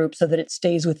that group so that it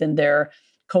stays within their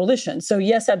coalition. So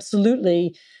yes,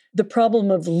 absolutely, the problem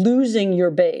of losing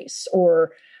your base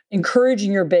or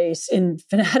encouraging your base in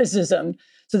fanaticism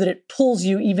so that it pulls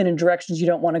you even in directions you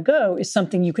don't want to go is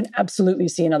something you can absolutely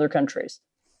see in other countries.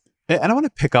 And I want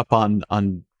to pick up on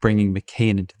bringing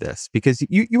McCain into this, because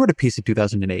you wrote a piece in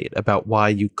 2008 about why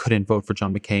you couldn't vote for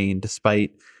John McCain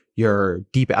despite your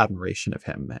deep admiration of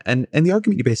him. And the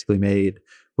argument you basically made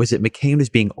was that McCain was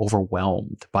being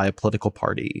overwhelmed by a political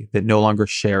party that no longer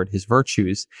shared his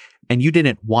virtues, and you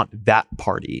didn't want that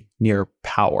party near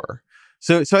power.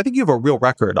 So I think you have a real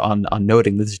record on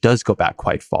noting that this does go back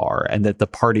quite far, and that the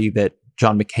party that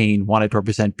John McCain wanted to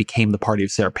represent became the party of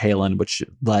Sarah Palin, which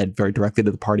led very directly to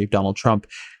the party of Donald Trump.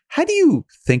 How do you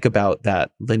think about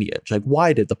that lineage? Like,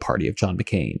 why did the party of John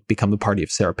McCain become the party of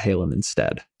Sarah Palin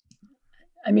instead?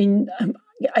 I mean,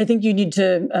 I think you need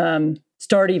to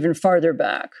start even farther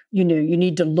back. You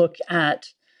need to look at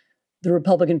the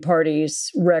Republican Party's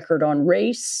record on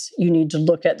race. You need to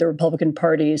look at the Republican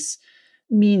Party's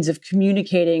means of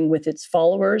communicating with its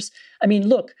followers. I mean,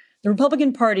 look, the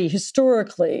Republican Party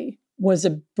historically was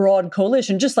a broad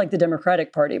coalition, just like the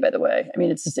Democratic Party, by the way. I mean,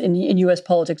 it's just in U.S.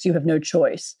 politics, you have no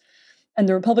choice. And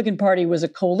the Republican Party was a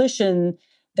coalition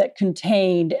that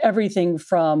contained everything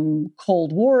from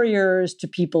cold warriors to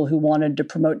people who wanted to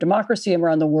promote democracy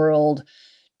around the world,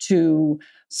 to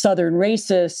Southern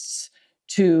racists,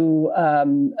 to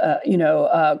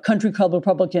country club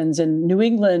Republicans in New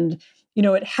England.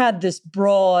 It had this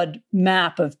broad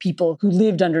map of people who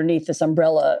lived underneath this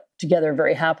umbrella together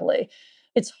very happily.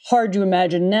 It's hard to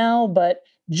imagine now, but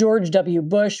George W.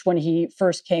 Bush, when he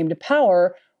first came to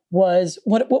power, was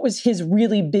what was his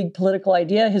really big political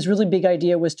idea? His really big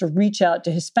idea was to reach out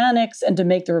to Hispanics and to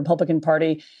make the Republican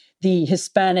Party the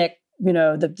Hispanic,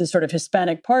 the sort of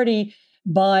Hispanic party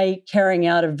by carrying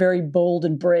out a very bold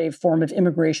and brave form of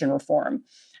immigration reform.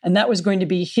 And that was going to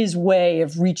be his way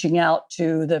of reaching out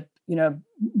to the,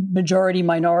 majority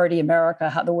minority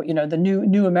America, the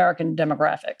new American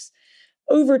demographics.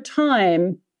 Over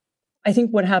time, I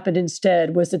think what happened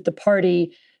instead was that the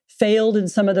party failed in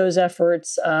some of those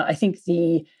efforts. I think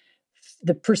the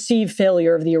perceived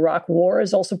failure of the Iraq War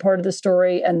is also part of the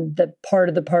story, and the part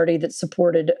of the party that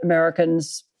supported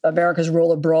America's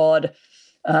role abroad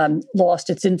lost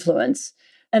its influence.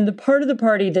 And the part of the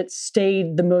party that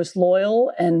stayed the most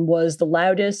loyal and was the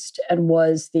loudest and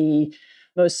was the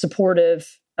most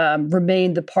supportive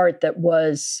remained the part that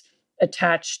was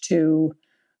attached to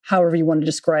however you want to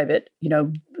describe it,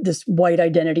 this white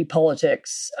identity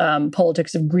politics,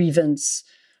 politics of grievance,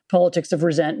 politics of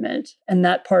resentment. And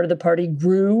that part of the party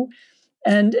grew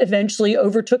and eventually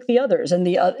overtook the others, and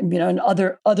and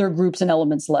other groups and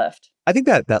elements left. I think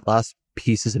that last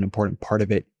piece is an important part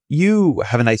of it. You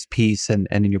have a nice piece and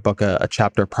in your book, a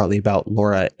chapter partly about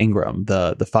Laura Ingraham,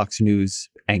 the Fox News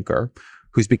anchor,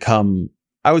 who's become,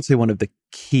 I would say, one of the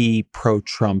key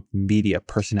pro-Trump media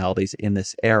personalities in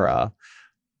this era.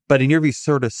 But in your view,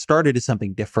 sort of started as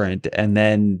something different and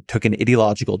then took an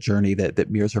ideological journey that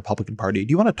mirrors the Republican Party.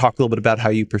 Do you want to talk a little bit about how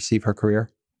you perceive her career?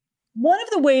 One of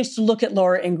the ways to look at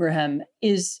Laura Ingraham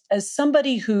is as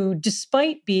somebody who,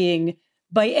 despite being,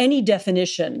 by any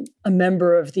definition, a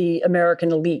member of the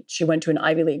American elite, she went to an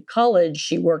Ivy League college,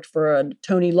 she worked for a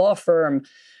Tony law firm,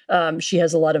 she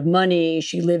has a lot of money,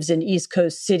 she lives in East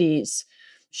Coast cities,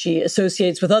 she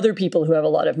associates with other people who have a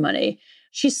lot of money.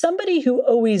 She's somebody who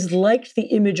always liked the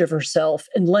image of herself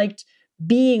and liked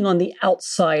being on the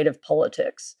outside of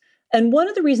politics. And one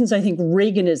of the reasons I think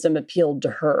Reaganism appealed to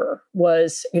her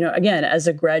was, again, as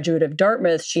a graduate of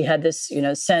Dartmouth, she had this,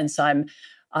 sense I'm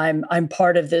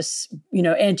part of this,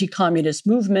 anti-communist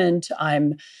movement.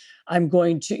 I'm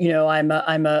going to,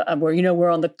 we're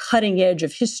on the cutting edge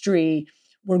of history.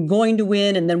 We're going to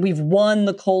win, and then we've won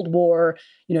the Cold War,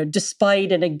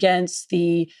 despite and against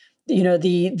the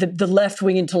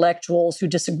left-wing intellectuals who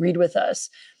disagreed with us.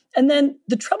 And then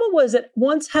the trouble was that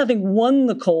once having won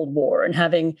the Cold War and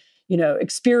having,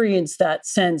 experienced that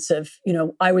sense of,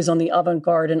 I was on the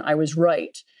avant-garde and I was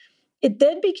right, it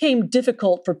then became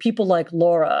difficult for people like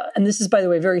Laura, and this is, by the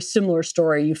way, a very similar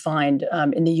story you find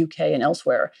in the UK and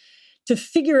elsewhere, to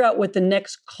figure out what the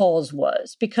next cause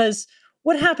was. Because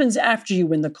what happens after you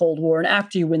win the Cold War and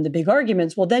after you win the big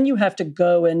arguments? Well, then you have to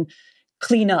go and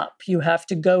clean up. You have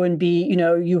to go and be,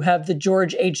 you have the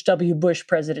George H.W. Bush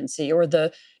presidency or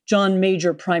the John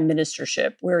Major prime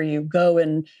ministership, where you go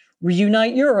and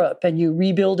reunite Europe and you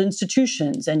rebuild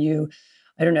institutions and you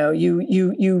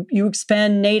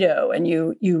expand NATO and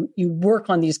you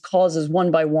work on these causes one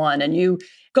by one and you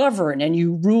govern and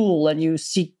you rule and you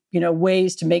seek,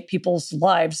 ways to make people's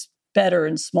lives better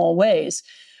in small ways.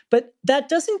 But that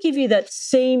doesn't give you that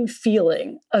same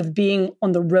feeling of being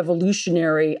on the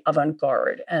revolutionary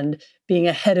avant-garde and being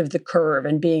ahead of the curve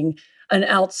and being an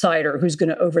outsider who's going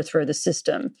to overthrow the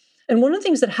system. And one of the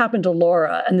things that happened to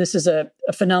Laura, and this is a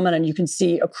phenomenon you can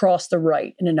see across the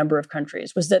right in a number of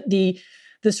countries, was that the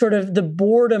sort of the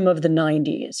boredom of the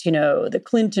 90s, the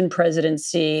Clinton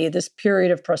presidency, this period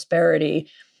of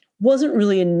prosperity, wasn't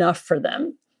really enough for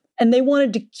them. And they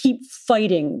wanted to keep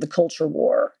fighting the culture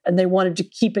war, and they wanted to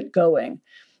keep it going.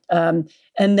 And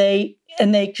they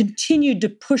continued to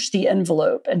push the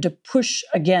envelope and to push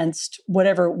against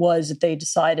whatever it was that they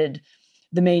decided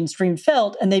the mainstream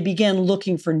felt, and they began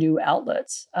looking for new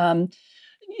outlets. And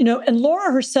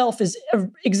Laura herself is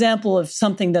an example of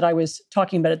something that I was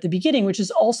talking about at the beginning, which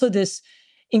is also this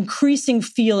increasing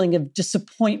feeling of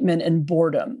disappointment and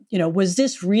boredom. Was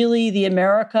this really the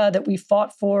America that we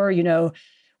fought for?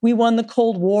 We won the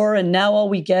Cold War, and now all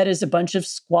we get is a bunch of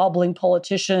squabbling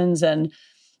politicians and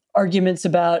arguments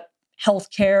about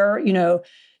healthcare. We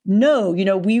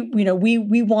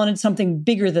wanted something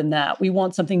bigger than that. We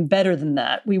want something better than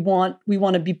that. We want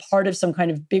to be part of some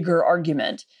kind of bigger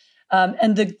argument.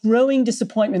 And the growing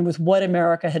disappointment with what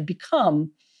America had become,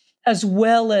 as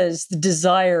well as the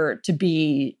desire to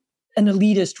be an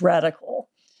elitist radical,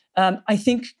 I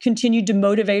think continued to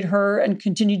motivate her and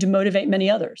continued to motivate many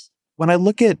others. When I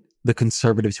look at the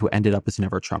conservatives who ended up as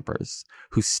never-Trumpers,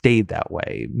 who stayed that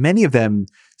way, many of them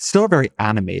still are very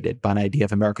animated by an idea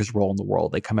of America's role in the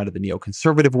world. They come out of the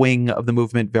neoconservative wing of the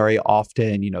movement very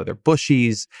often. They're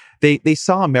Bushies. They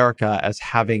saw America as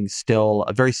having still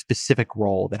a very specific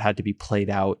role that had to be played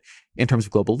out in terms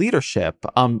of global leadership.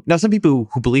 Now, some people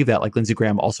who believe that, like Lindsey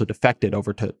Graham, also defected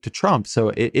over to Trump, so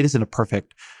it isn't a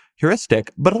perfect heuristic.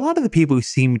 But a lot of the people who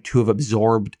seem to have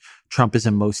absorbed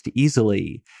Trumpism most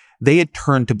easily, they had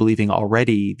turned to believing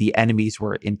already the enemies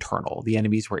were internal. The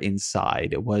enemies were inside.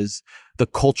 It was the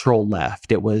cultural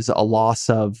left. It was a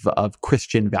loss of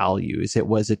Christian values. It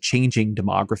was a changing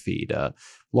demography. To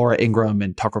Laura Ingraham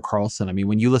and Tucker Carlson, I mean,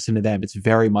 when you listen to them, it's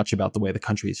very much about the way the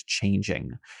country is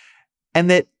changing.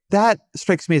 And that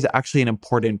strikes me as actually an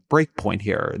important break point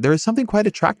here. There is something quite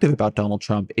attractive about Donald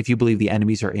Trump if you believe the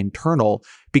enemies are internal,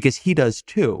 because he does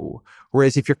too.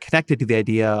 Whereas if you're connected to the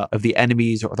idea of the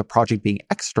enemies or the project being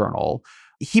external,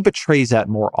 he betrays that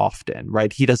more often,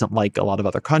 right? He doesn't like a lot of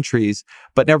other countries,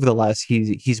 but nevertheless,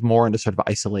 he's more in a sort of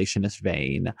isolationist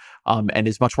vein, and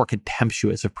is much more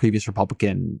contemptuous of previous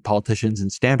Republican politicians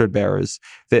and standard bearers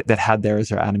that had there as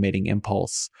their animating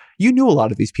impulse. You knew a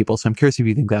lot of these people, so I'm curious if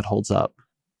you think that holds up.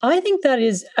 I think that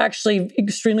is actually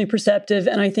extremely perceptive,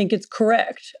 and I think it's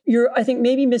correct. You're, I think,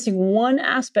 maybe missing one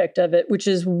aspect of it, which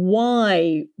is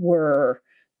why were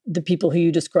the people who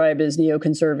you describe as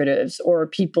neoconservatives or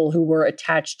people who were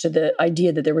attached to the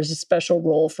idea that there was a special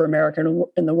role for America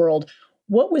in the world,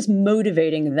 what was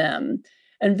motivating them?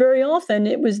 And very often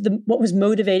it was what was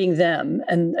motivating them.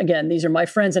 And again, these are my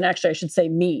friends, and actually I should say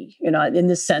me. You know, in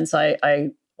this sense, I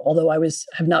although I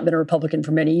have not been a Republican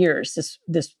for many years,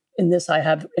 in this I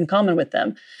have in common with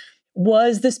them,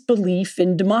 was this belief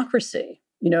in democracy,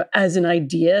 you know, as an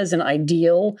idea, as an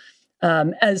ideal,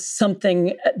 as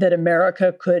something that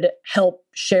America could help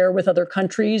share with other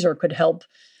countries or could help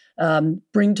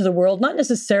bring to the world, not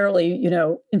necessarily, you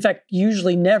know, in fact,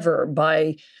 usually never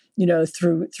by, you know,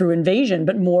 through invasion,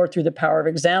 but more through the power of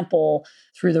example,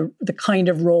 through the kind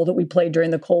of role that we played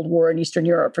during the Cold War in Eastern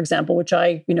Europe, for example, which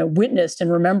I, you know, witnessed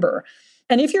and remember.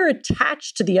 And if you're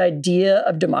attached to the idea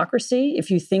of democracy, if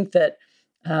you think that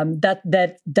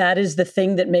that is the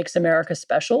thing that makes America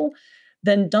special,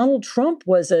 then Donald Trump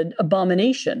was an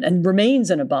abomination and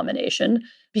remains an abomination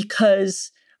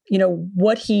because, you know,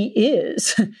 what he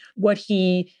is, what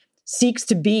he seeks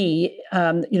to be,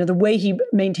 you know, the way he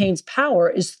maintains power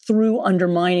is through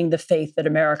undermining the faith that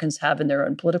Americans have in their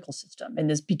own political system. And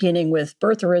this beginning with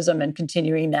birtherism and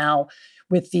continuing now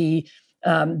with the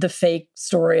fake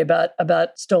story about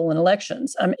stolen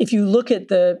elections. If you look at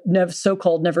the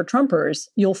so-called Never Trumpers,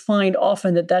 you'll find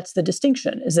often that that's the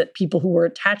distinction, is that people who were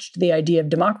attached to the idea of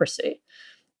democracy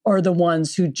are the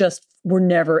ones who just were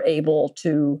never able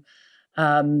to,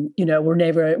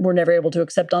 were never able to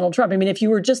accept Donald Trump. I mean, if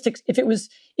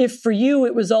for you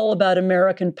it was all about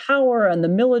American power and the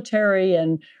military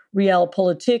and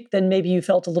realpolitik, then maybe you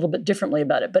felt a little bit differently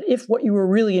about it. But if what you were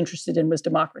really interested in was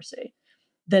democracy,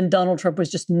 then Donald Trump was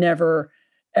just never,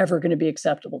 ever going to be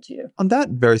acceptable to you. On that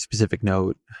very specific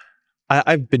note,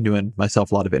 I've been doing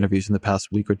myself a lot of interviews in the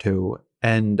past week or two,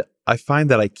 and I find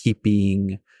that I keep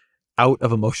being out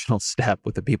of emotional step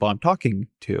with the people I'm talking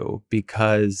to,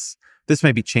 because this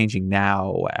may be changing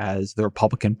now as the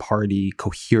Republican Party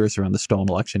coheres around the stolen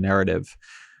election narrative.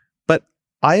 But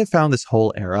I have found this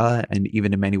whole era, and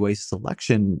even in many ways this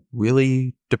election,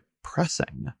 really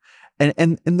depressing.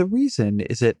 And the reason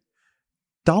is that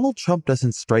Donald Trump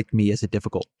doesn't strike me as a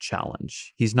difficult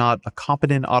challenge. He's not a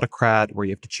competent autocrat where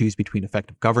you have to choose between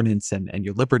effective governance and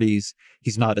your liberties.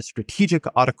 He's not a strategic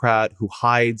autocrat who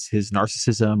hides his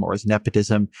narcissism or his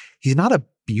nepotism. He's not a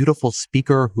beautiful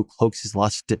speaker who cloaks his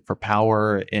lust for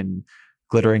power in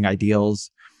glittering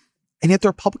ideals. And yet the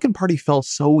Republican Party fell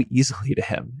so easily to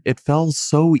him. It fell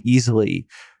so easily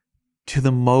to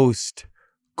the most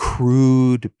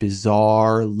crude,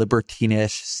 bizarre,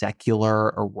 libertinish,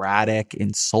 secular, erratic,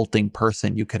 insulting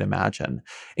person you could imagine,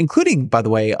 including, by the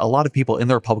way, a lot of people in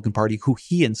the Republican Party who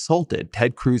he insulted.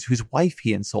 Ted Cruz, whose wife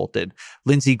he insulted.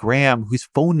 Lindsey Graham, whose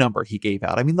phone number he gave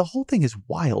out. I mean, the whole thing is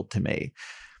wild to me.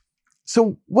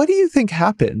 So what do you think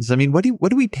happens? I mean, what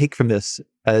do we take from this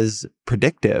as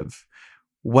predictive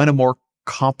when a more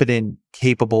competent,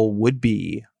 capable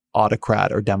would-be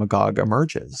autocrat or demagogue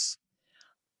emerges?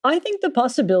 I think the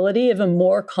possibility of a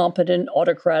more competent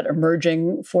autocrat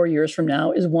emerging 4 years from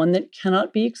now is one that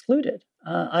cannot be excluded.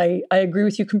 I agree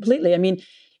with you completely. I mean,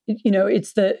 you know,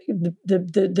 it's the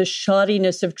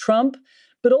shoddiness of Trump,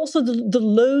 but also the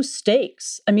low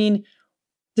stakes. I mean,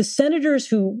 the senators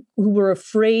who were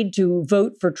afraid to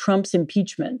vote for Trump's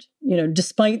impeachment, you know,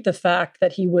 despite the fact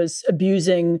that he was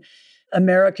abusing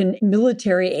American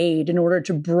military aid in order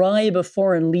to bribe a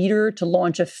foreign leader to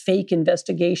launch a fake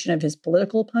investigation of his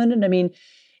political opponent. I mean,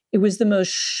 it was the most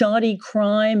shoddy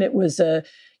crime. It was it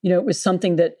was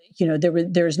something that, you know,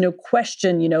 there's no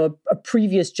question, you know, a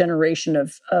previous generation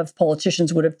of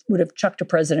politicians would have chucked a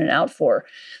president out for.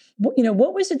 You know,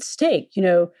 what was at stake? You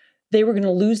know, they were going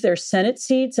to lose their Senate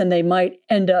seats and they might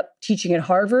end up teaching at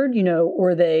Harvard, you know,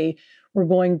 or they were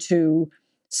going to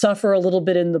suffer a little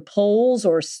bit in the polls,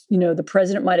 or, you know, the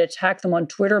president might attack them on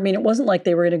Twitter. I mean, it wasn't like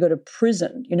they were going to go to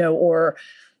prison, you know, or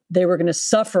they were going to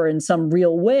suffer in some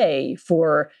real way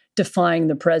for defying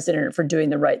the president or for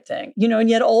doing the right thing, you know, and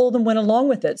yet all of them went along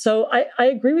with it. So I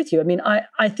agree with you. I mean,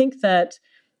 I think that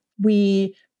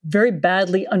we very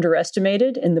badly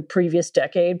underestimated in the previous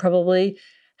decade, probably,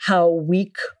 how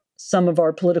weak some of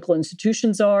our political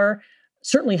institutions are,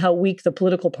 certainly how weak the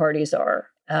political parties are.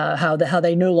 How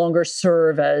they no longer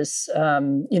serve as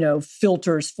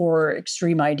filters for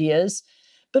extreme ideas,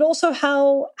 but also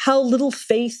how little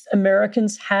faith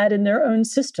Americans had in their own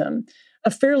system.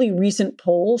 A fairly recent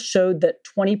poll showed that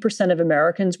 20% of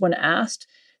Americans, when asked,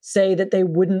 say that they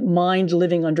wouldn't mind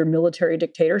living under military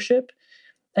dictatorship.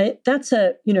 That's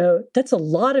a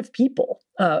lot of people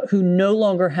who no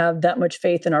longer have that much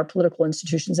faith in our political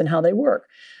institutions and how they work.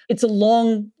 It's a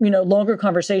longer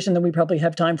conversation than we probably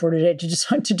have time for today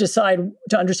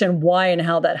to understand why and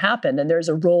how that happened. And there's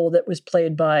a role that was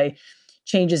played by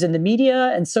changes in the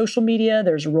media and social media.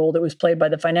 There's a role that was played by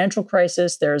the financial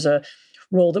crisis. There's a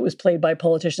role that was played by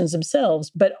politicians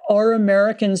themselves. But are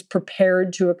Americans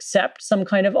prepared to accept some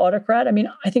kind of autocrat? I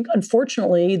mean, I think,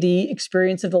 unfortunately, the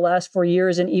experience of the last 4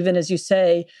 years, and even, as you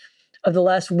say, of the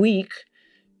last week,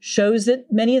 shows that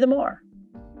many of them are.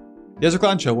 The Ezra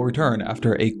Klein Show will return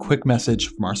after a quick message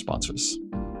from our sponsors.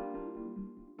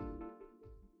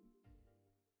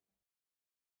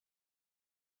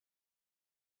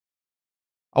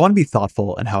 I want to be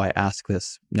thoughtful in how I ask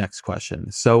this next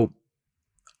question. So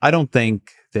I don't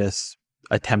think this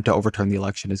attempt to overturn the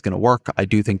election is going to work. I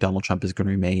do think Donald Trump is going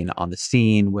to remain on the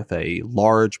scene with a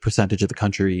large percentage of the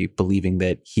country believing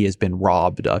that he has been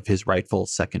robbed of his rightful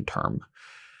second term.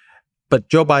 But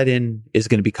Joe Biden is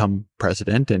going to become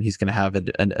president and he's going to have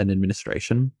an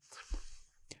administration.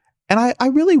 And I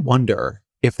really wonder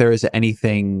if there is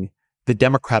anything the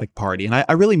Democratic Party, and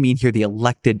I really mean here the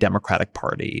elected Democratic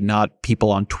Party, not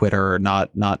people on Twitter, not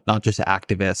just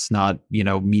activists, not,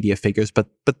 media figures, but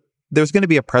there's going to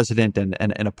be a president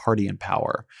and a party in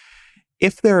power.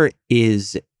 If there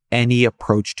is any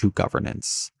approach to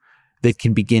governance that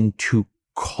can begin to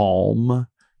calm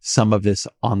some of this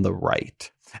on the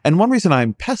right. And one reason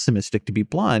I'm pessimistic, to be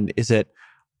blunt, is that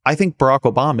I think Barack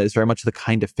Obama is very much the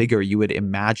kind of figure you would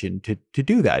imagine to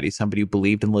do that. He's somebody who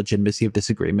believed in the legitimacy of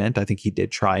disagreement. I think he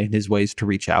did try in his ways to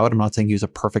reach out. I'm not saying he was a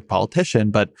perfect politician,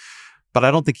 but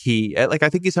I don't think I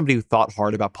think he's somebody who thought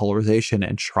hard about polarization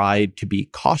and tried to be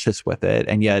cautious with it.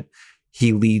 And yet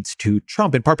he leads to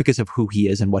Trump in part because of who he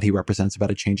is and what he represents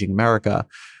about a changing America.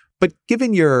 But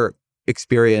given your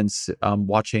experience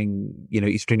watching,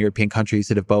 Eastern European countries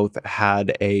that have both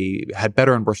had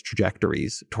better and worse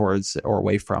trajectories towards or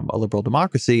away from a liberal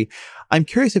democracy, I'm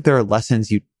curious if there are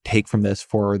lessons you take from this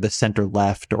for the center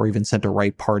left or even center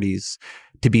right parties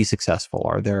to be successful.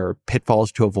 Are there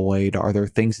pitfalls to avoid? Are there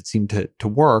things that seem to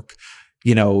work,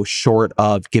 short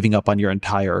of giving up on your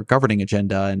entire governing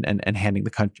agenda and handing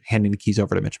the keys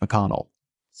over to Mitch McConnell?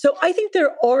 So I think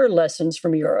there are lessons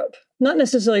from Europe, not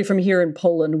necessarily from here in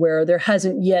Poland, where there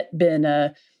hasn't yet been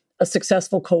a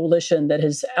successful coalition that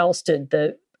has ousted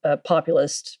the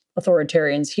populist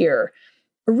authoritarians here.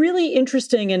 A really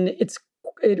interesting, and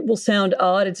it will sound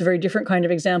odd, it's a very different kind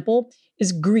of example,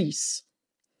 is Greece.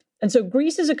 And so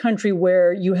Greece is a country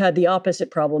where you had the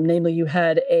opposite problem, namely you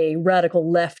had a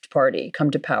radical left party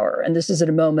come to power. And this is at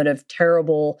a moment of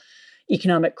terrible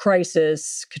economic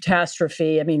crisis,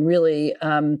 catastrophe. I mean, really,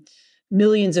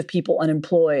 millions of people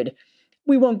unemployed.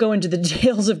 We won't go into the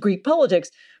details of Greek politics,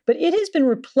 but it has been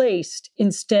replaced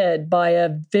instead by a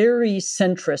very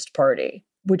centrist party,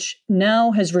 which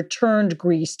now has returned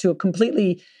Greece to a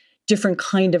completely different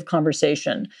kind of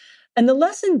conversation. And the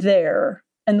lesson there,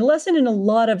 and the lesson in a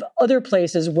lot of other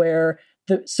places where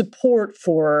the support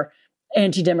for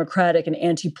anti-democratic and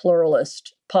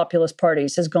anti-pluralist populist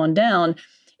parties has gone down,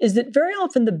 is that very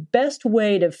often the best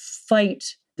way to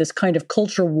fight this kind of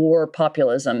culture war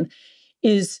populism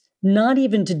is not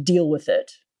even to deal with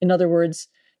it. In other words,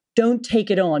 don't take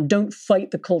it on. Don't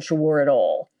fight the culture war at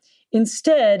all.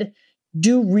 Instead,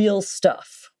 do real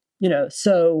stuff.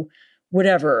 So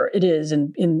whatever it is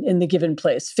in the given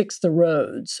place, fix the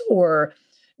roads or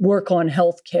work on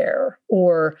healthcare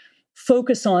or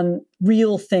focus on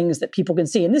real things that people can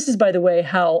see. And this is, by the way,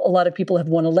 how a lot of people have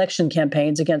won election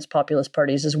campaigns against populist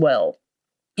parties as well.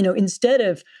 Instead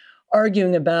of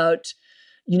arguing about,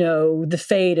 the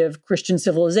fate of Christian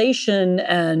civilization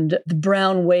and the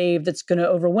brown wave that's going to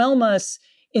overwhelm us,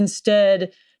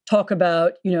 instead talk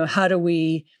about, how do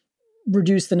we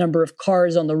reduce the number of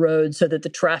cars on the road so that the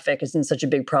traffic isn't such a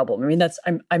big problem. I mean,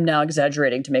 I'm now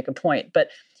exaggerating to make a point. But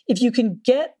if you can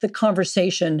get the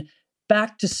conversation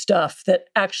back to stuff that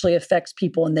actually affects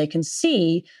people and they can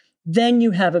see, then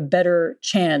you have a better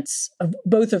chance of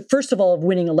first of all, of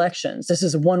winning elections. This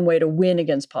is one way to win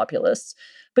against populists,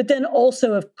 but then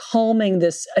also of calming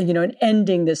this, and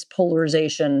ending this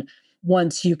polarization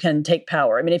once you can take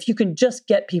power. I mean, if you can just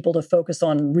get people to focus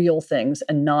on real things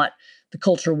and not the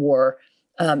culture war,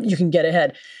 you can get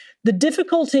ahead. The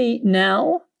difficulty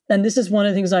now, and this is one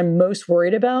of the things I'm most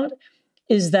worried about,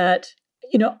 is that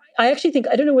I actually think,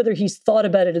 I don't know whether he's thought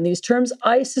about it in these terms.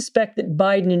 I suspect that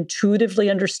Biden intuitively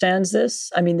understands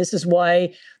this. I mean, this is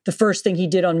why the first thing he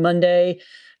did on Monday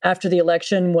after the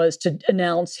election was to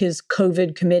announce his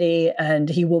COVID committee, and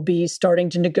he will be starting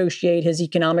to negotiate his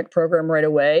economic program right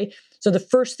away. So the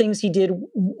first things he did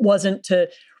wasn't to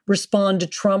respond to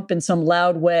Trump in some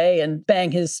loud way and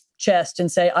bang his chest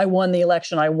and say, I won the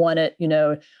election, I won it,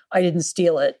 I didn't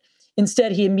steal it.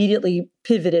 Instead, he immediately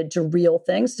pivoted to real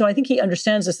things. So I think he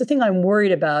understands this. The thing I'm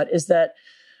worried about is that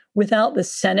without the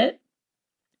Senate,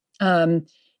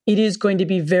 it is going to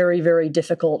be very, very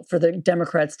difficult for the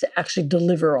Democrats to actually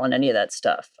deliver on any of that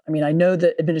stuff. I mean, I know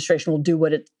the administration will do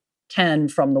what it can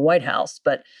from the White House,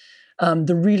 but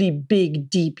the really big,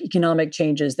 deep economic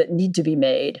changes that need to be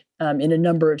made in a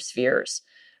number of spheres,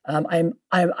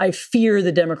 I fear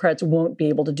the Democrats won't be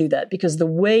able to do that, because the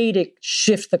way to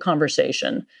shift the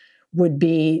conversation would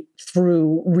be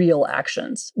through real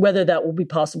actions. Whether that will be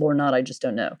possible or not, I just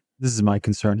don't know. This is my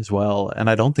concern as well, and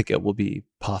I don't think it will be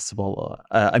possible.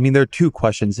 I mean, there are two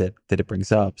questions that it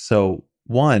brings up. So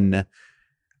one,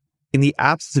 in the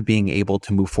absence of being able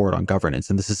to move forward on governance,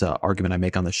 and this is an argument I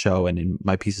make on the show and in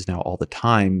my pieces now all the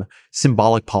time,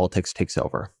 symbolic politics takes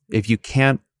over. If you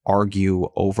can't argue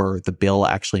over the bill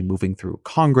actually moving through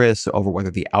Congress, over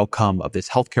whether the outcome of this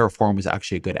healthcare reform was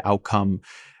actually a good outcome,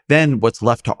 then what's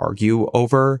left to argue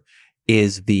over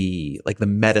is the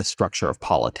meta structure of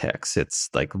politics. It's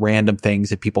like random things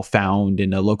that people found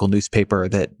in a local newspaper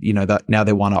that, that now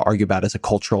they want to argue about as a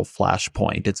cultural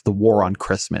flashpoint. It's the war on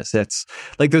Christmas. It's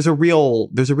like there's a real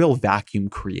vacuum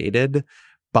created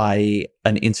by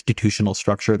an institutional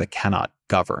structure that cannot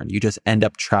govern. You just end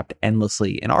up trapped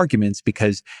endlessly in arguments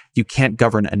because you can't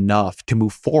govern enough to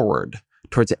move forward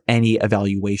towards any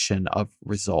evaluation of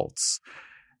results.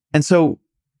 And so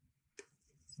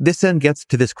this then gets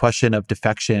to this question of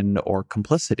defection or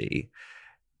complicity.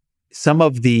 Some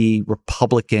of the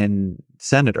Republican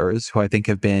senators who I think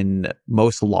have been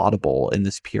most laudable in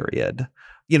this period,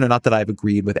 not that I've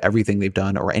agreed with everything they've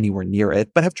done or anywhere near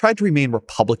it, but have tried to remain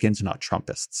Republicans, not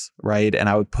Trumpists, right? And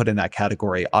I would put in that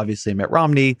category, obviously, Mitt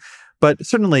Romney, but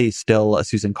certainly still a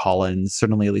Susan Collins,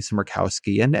 certainly Lisa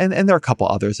Murkowski, and there are a couple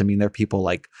others. I mean, there are people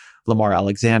like Lamar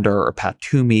Alexander or Pat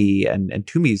Toomey, and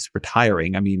Toomey's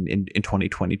retiring. I mean, in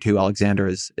 2022, Alexander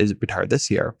is retired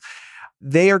this year.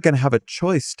 They are going to have a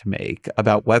choice to make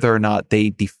about whether or not they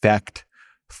defect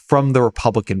from the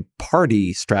Republican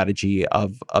Party strategy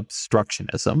of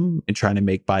obstructionism in trying to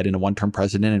make Biden a one-term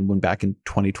president and win back in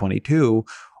 2022,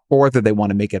 or whether they want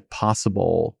to make it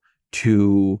possible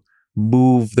to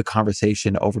move the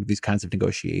conversation over to these kinds of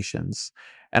negotiations.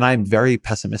 And I'm very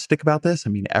pessimistic about this. I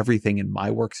mean, everything in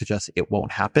my work suggests it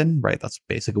won't happen, right? That's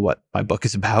basically what my book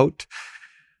is about.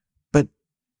 But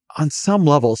on some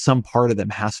level, some part of them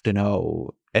has to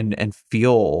know and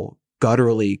feel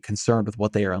gutturally concerned with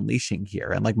what they are unleashing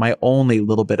here. And like my only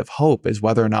little bit of hope is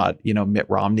whether or not, Mitt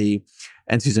Romney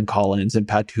and Susan Collins and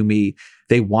Pat Toomey,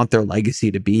 they want their legacy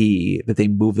to be that they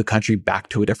move the country back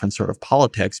to a different sort of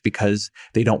politics because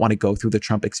they don't want to go through the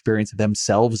Trump experience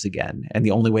themselves again. And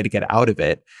the only way to get out of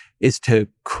it is to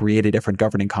create a different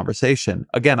governing conversation.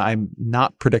 Again, I'm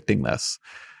not predicting this,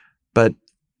 but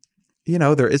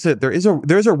there is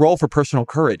a role for personal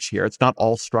courage here. It's not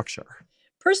all structure.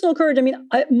 Personal courage. I mean,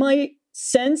 my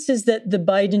sense is that the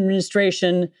Biden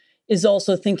administration is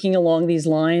also thinking along these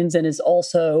lines and is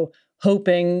also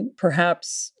hoping,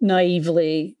 perhaps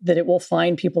naively, that it will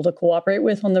find people to cooperate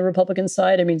with on the Republican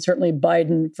side. I mean, certainly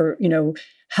Biden, for,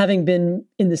 having been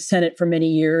in the Senate for many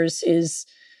years, is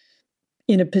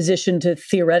in a position to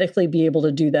theoretically be able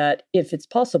to do that if it's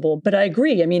possible. But I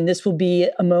agree. I mean, this will be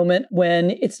a moment when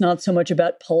it's not so much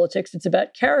about politics, it's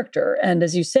about character. And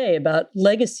as you say, about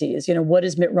legacies. What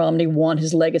does Mitt Romney want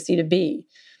his legacy to be?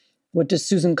 What does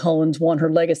Susan Collins want her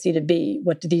legacy to be?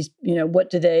 What do these,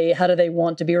 how do they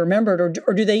want to be remembered?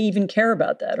 Or do they even care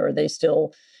about that? Or are they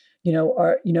still,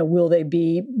 will they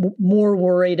be more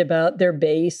worried about their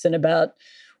base and about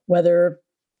whether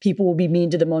people will be mean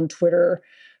to them on Twitter,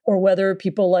 or whether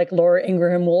people like Laura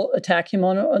Ingraham will attack them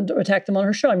on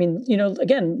her show? I mean,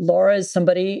 again,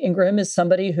 Ingraham is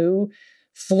somebody who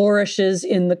flourishes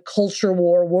in the culture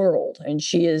war world, and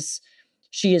she is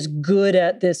good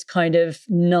at this kind of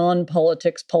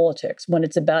non-politics politics when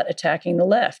it's about attacking the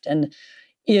left. And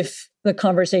if the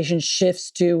conversation shifts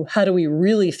to how do we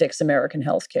really fix American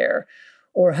healthcare,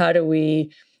 or how do we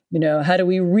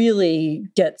really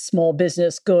get small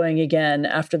business going again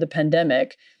after the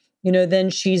pandemic, then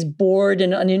she's bored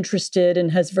and uninterested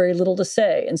and has very little to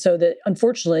say. And so that,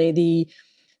 unfortunately, the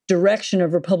direction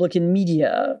of Republican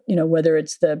media, whether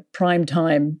it's the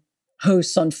primetime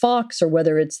hosts on Fox or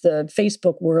whether it's the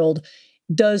Facebook world,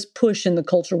 does push in the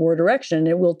culture war direction.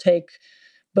 It will take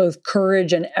both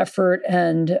courage and effort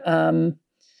and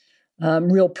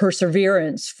real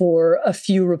perseverance for a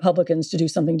few Republicans to do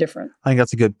something different. I think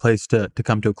that's a good place to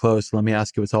come to a close. Let me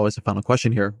ask you, as always, a final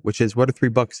question here, which is, what are 3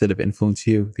 books that have influenced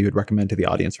you that you would recommend to the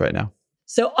audience right now?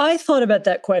 So I thought about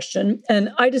that question and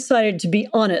I decided to be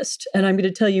honest. And I'm going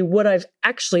to tell you what I've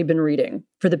actually been reading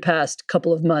for the past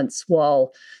couple of months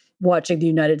while watching the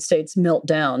United States melt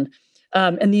down.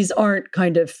 And these aren't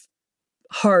kind of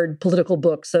hard political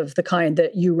books of the kind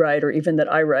that you write or even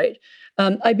that I write.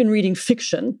 I've been reading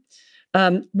fiction.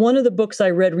 One of the books I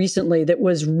read recently that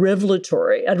was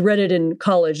revelatory, I'd read it in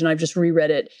college and I've just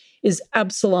reread it, is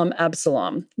Absalom,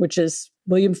 Absalom, which is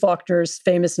William Faulkner's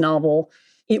famous novel.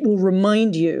 It will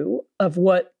remind you of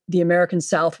what the American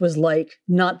South was like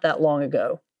not that long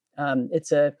ago.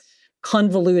 It's a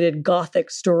convoluted Gothic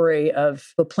story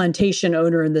of a plantation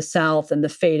owner in the South and the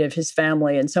fate of his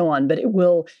family and so on. But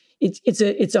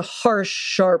it's a harsh,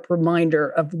 sharp reminder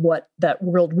of what that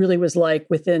world really was like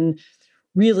within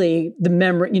really the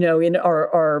memory, in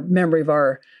our memory of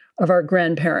our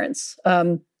grandparents.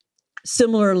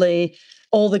 Similarly,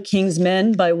 All the King's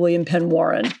Men by William Penn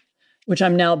Warren, which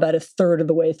I'm now about a third of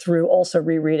the way through, also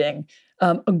rereading.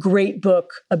 A great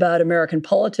book about American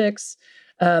politics.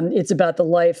 It's about the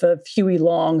life of Huey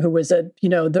Long, who was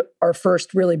our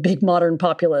first really big modern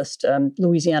populist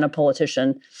Louisiana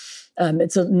politician.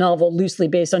 It's a novel loosely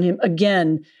based on him.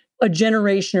 Again, a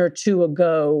generation or two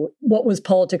ago, what was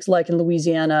politics like in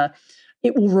Louisiana?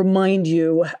 It will remind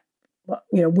you,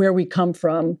 where we come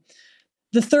from.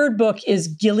 The third book is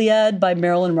Gilead by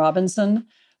Marilynne Robinson,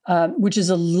 which is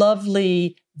a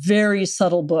lovely, very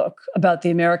subtle book about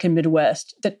the American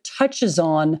Midwest that touches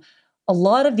on a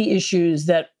lot of the issues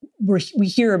that we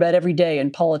hear about every day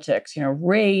in politics,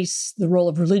 race, the role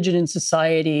of religion in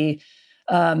society,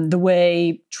 the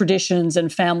way traditions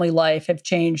and family life have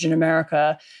changed in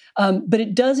America. But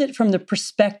it does it from the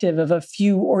perspective of a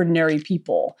few ordinary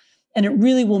people. And it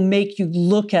really will make you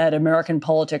look at American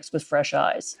politics with fresh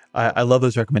eyes. I love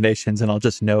those recommendations. And I'll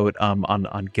just note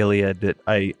on Gilead that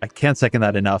I can't second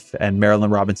that enough. And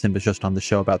Marilynne Robinson was just on the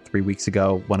show about 3 weeks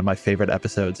ago, one of my favorite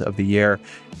episodes of the year.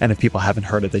 And if people haven't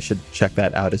heard it, they should check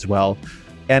that out as well.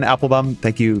 Anne Applebaum,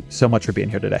 thank you so much for being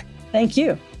here today. Thank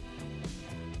you.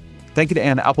 Thank you to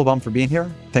Anne Applebaum for being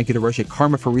here. Thank you to Roche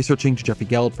Karma for researching, to Jeffrey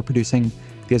Geld for producing.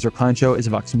 The Ezra Klein Show is a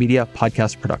Vox Media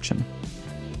podcast production.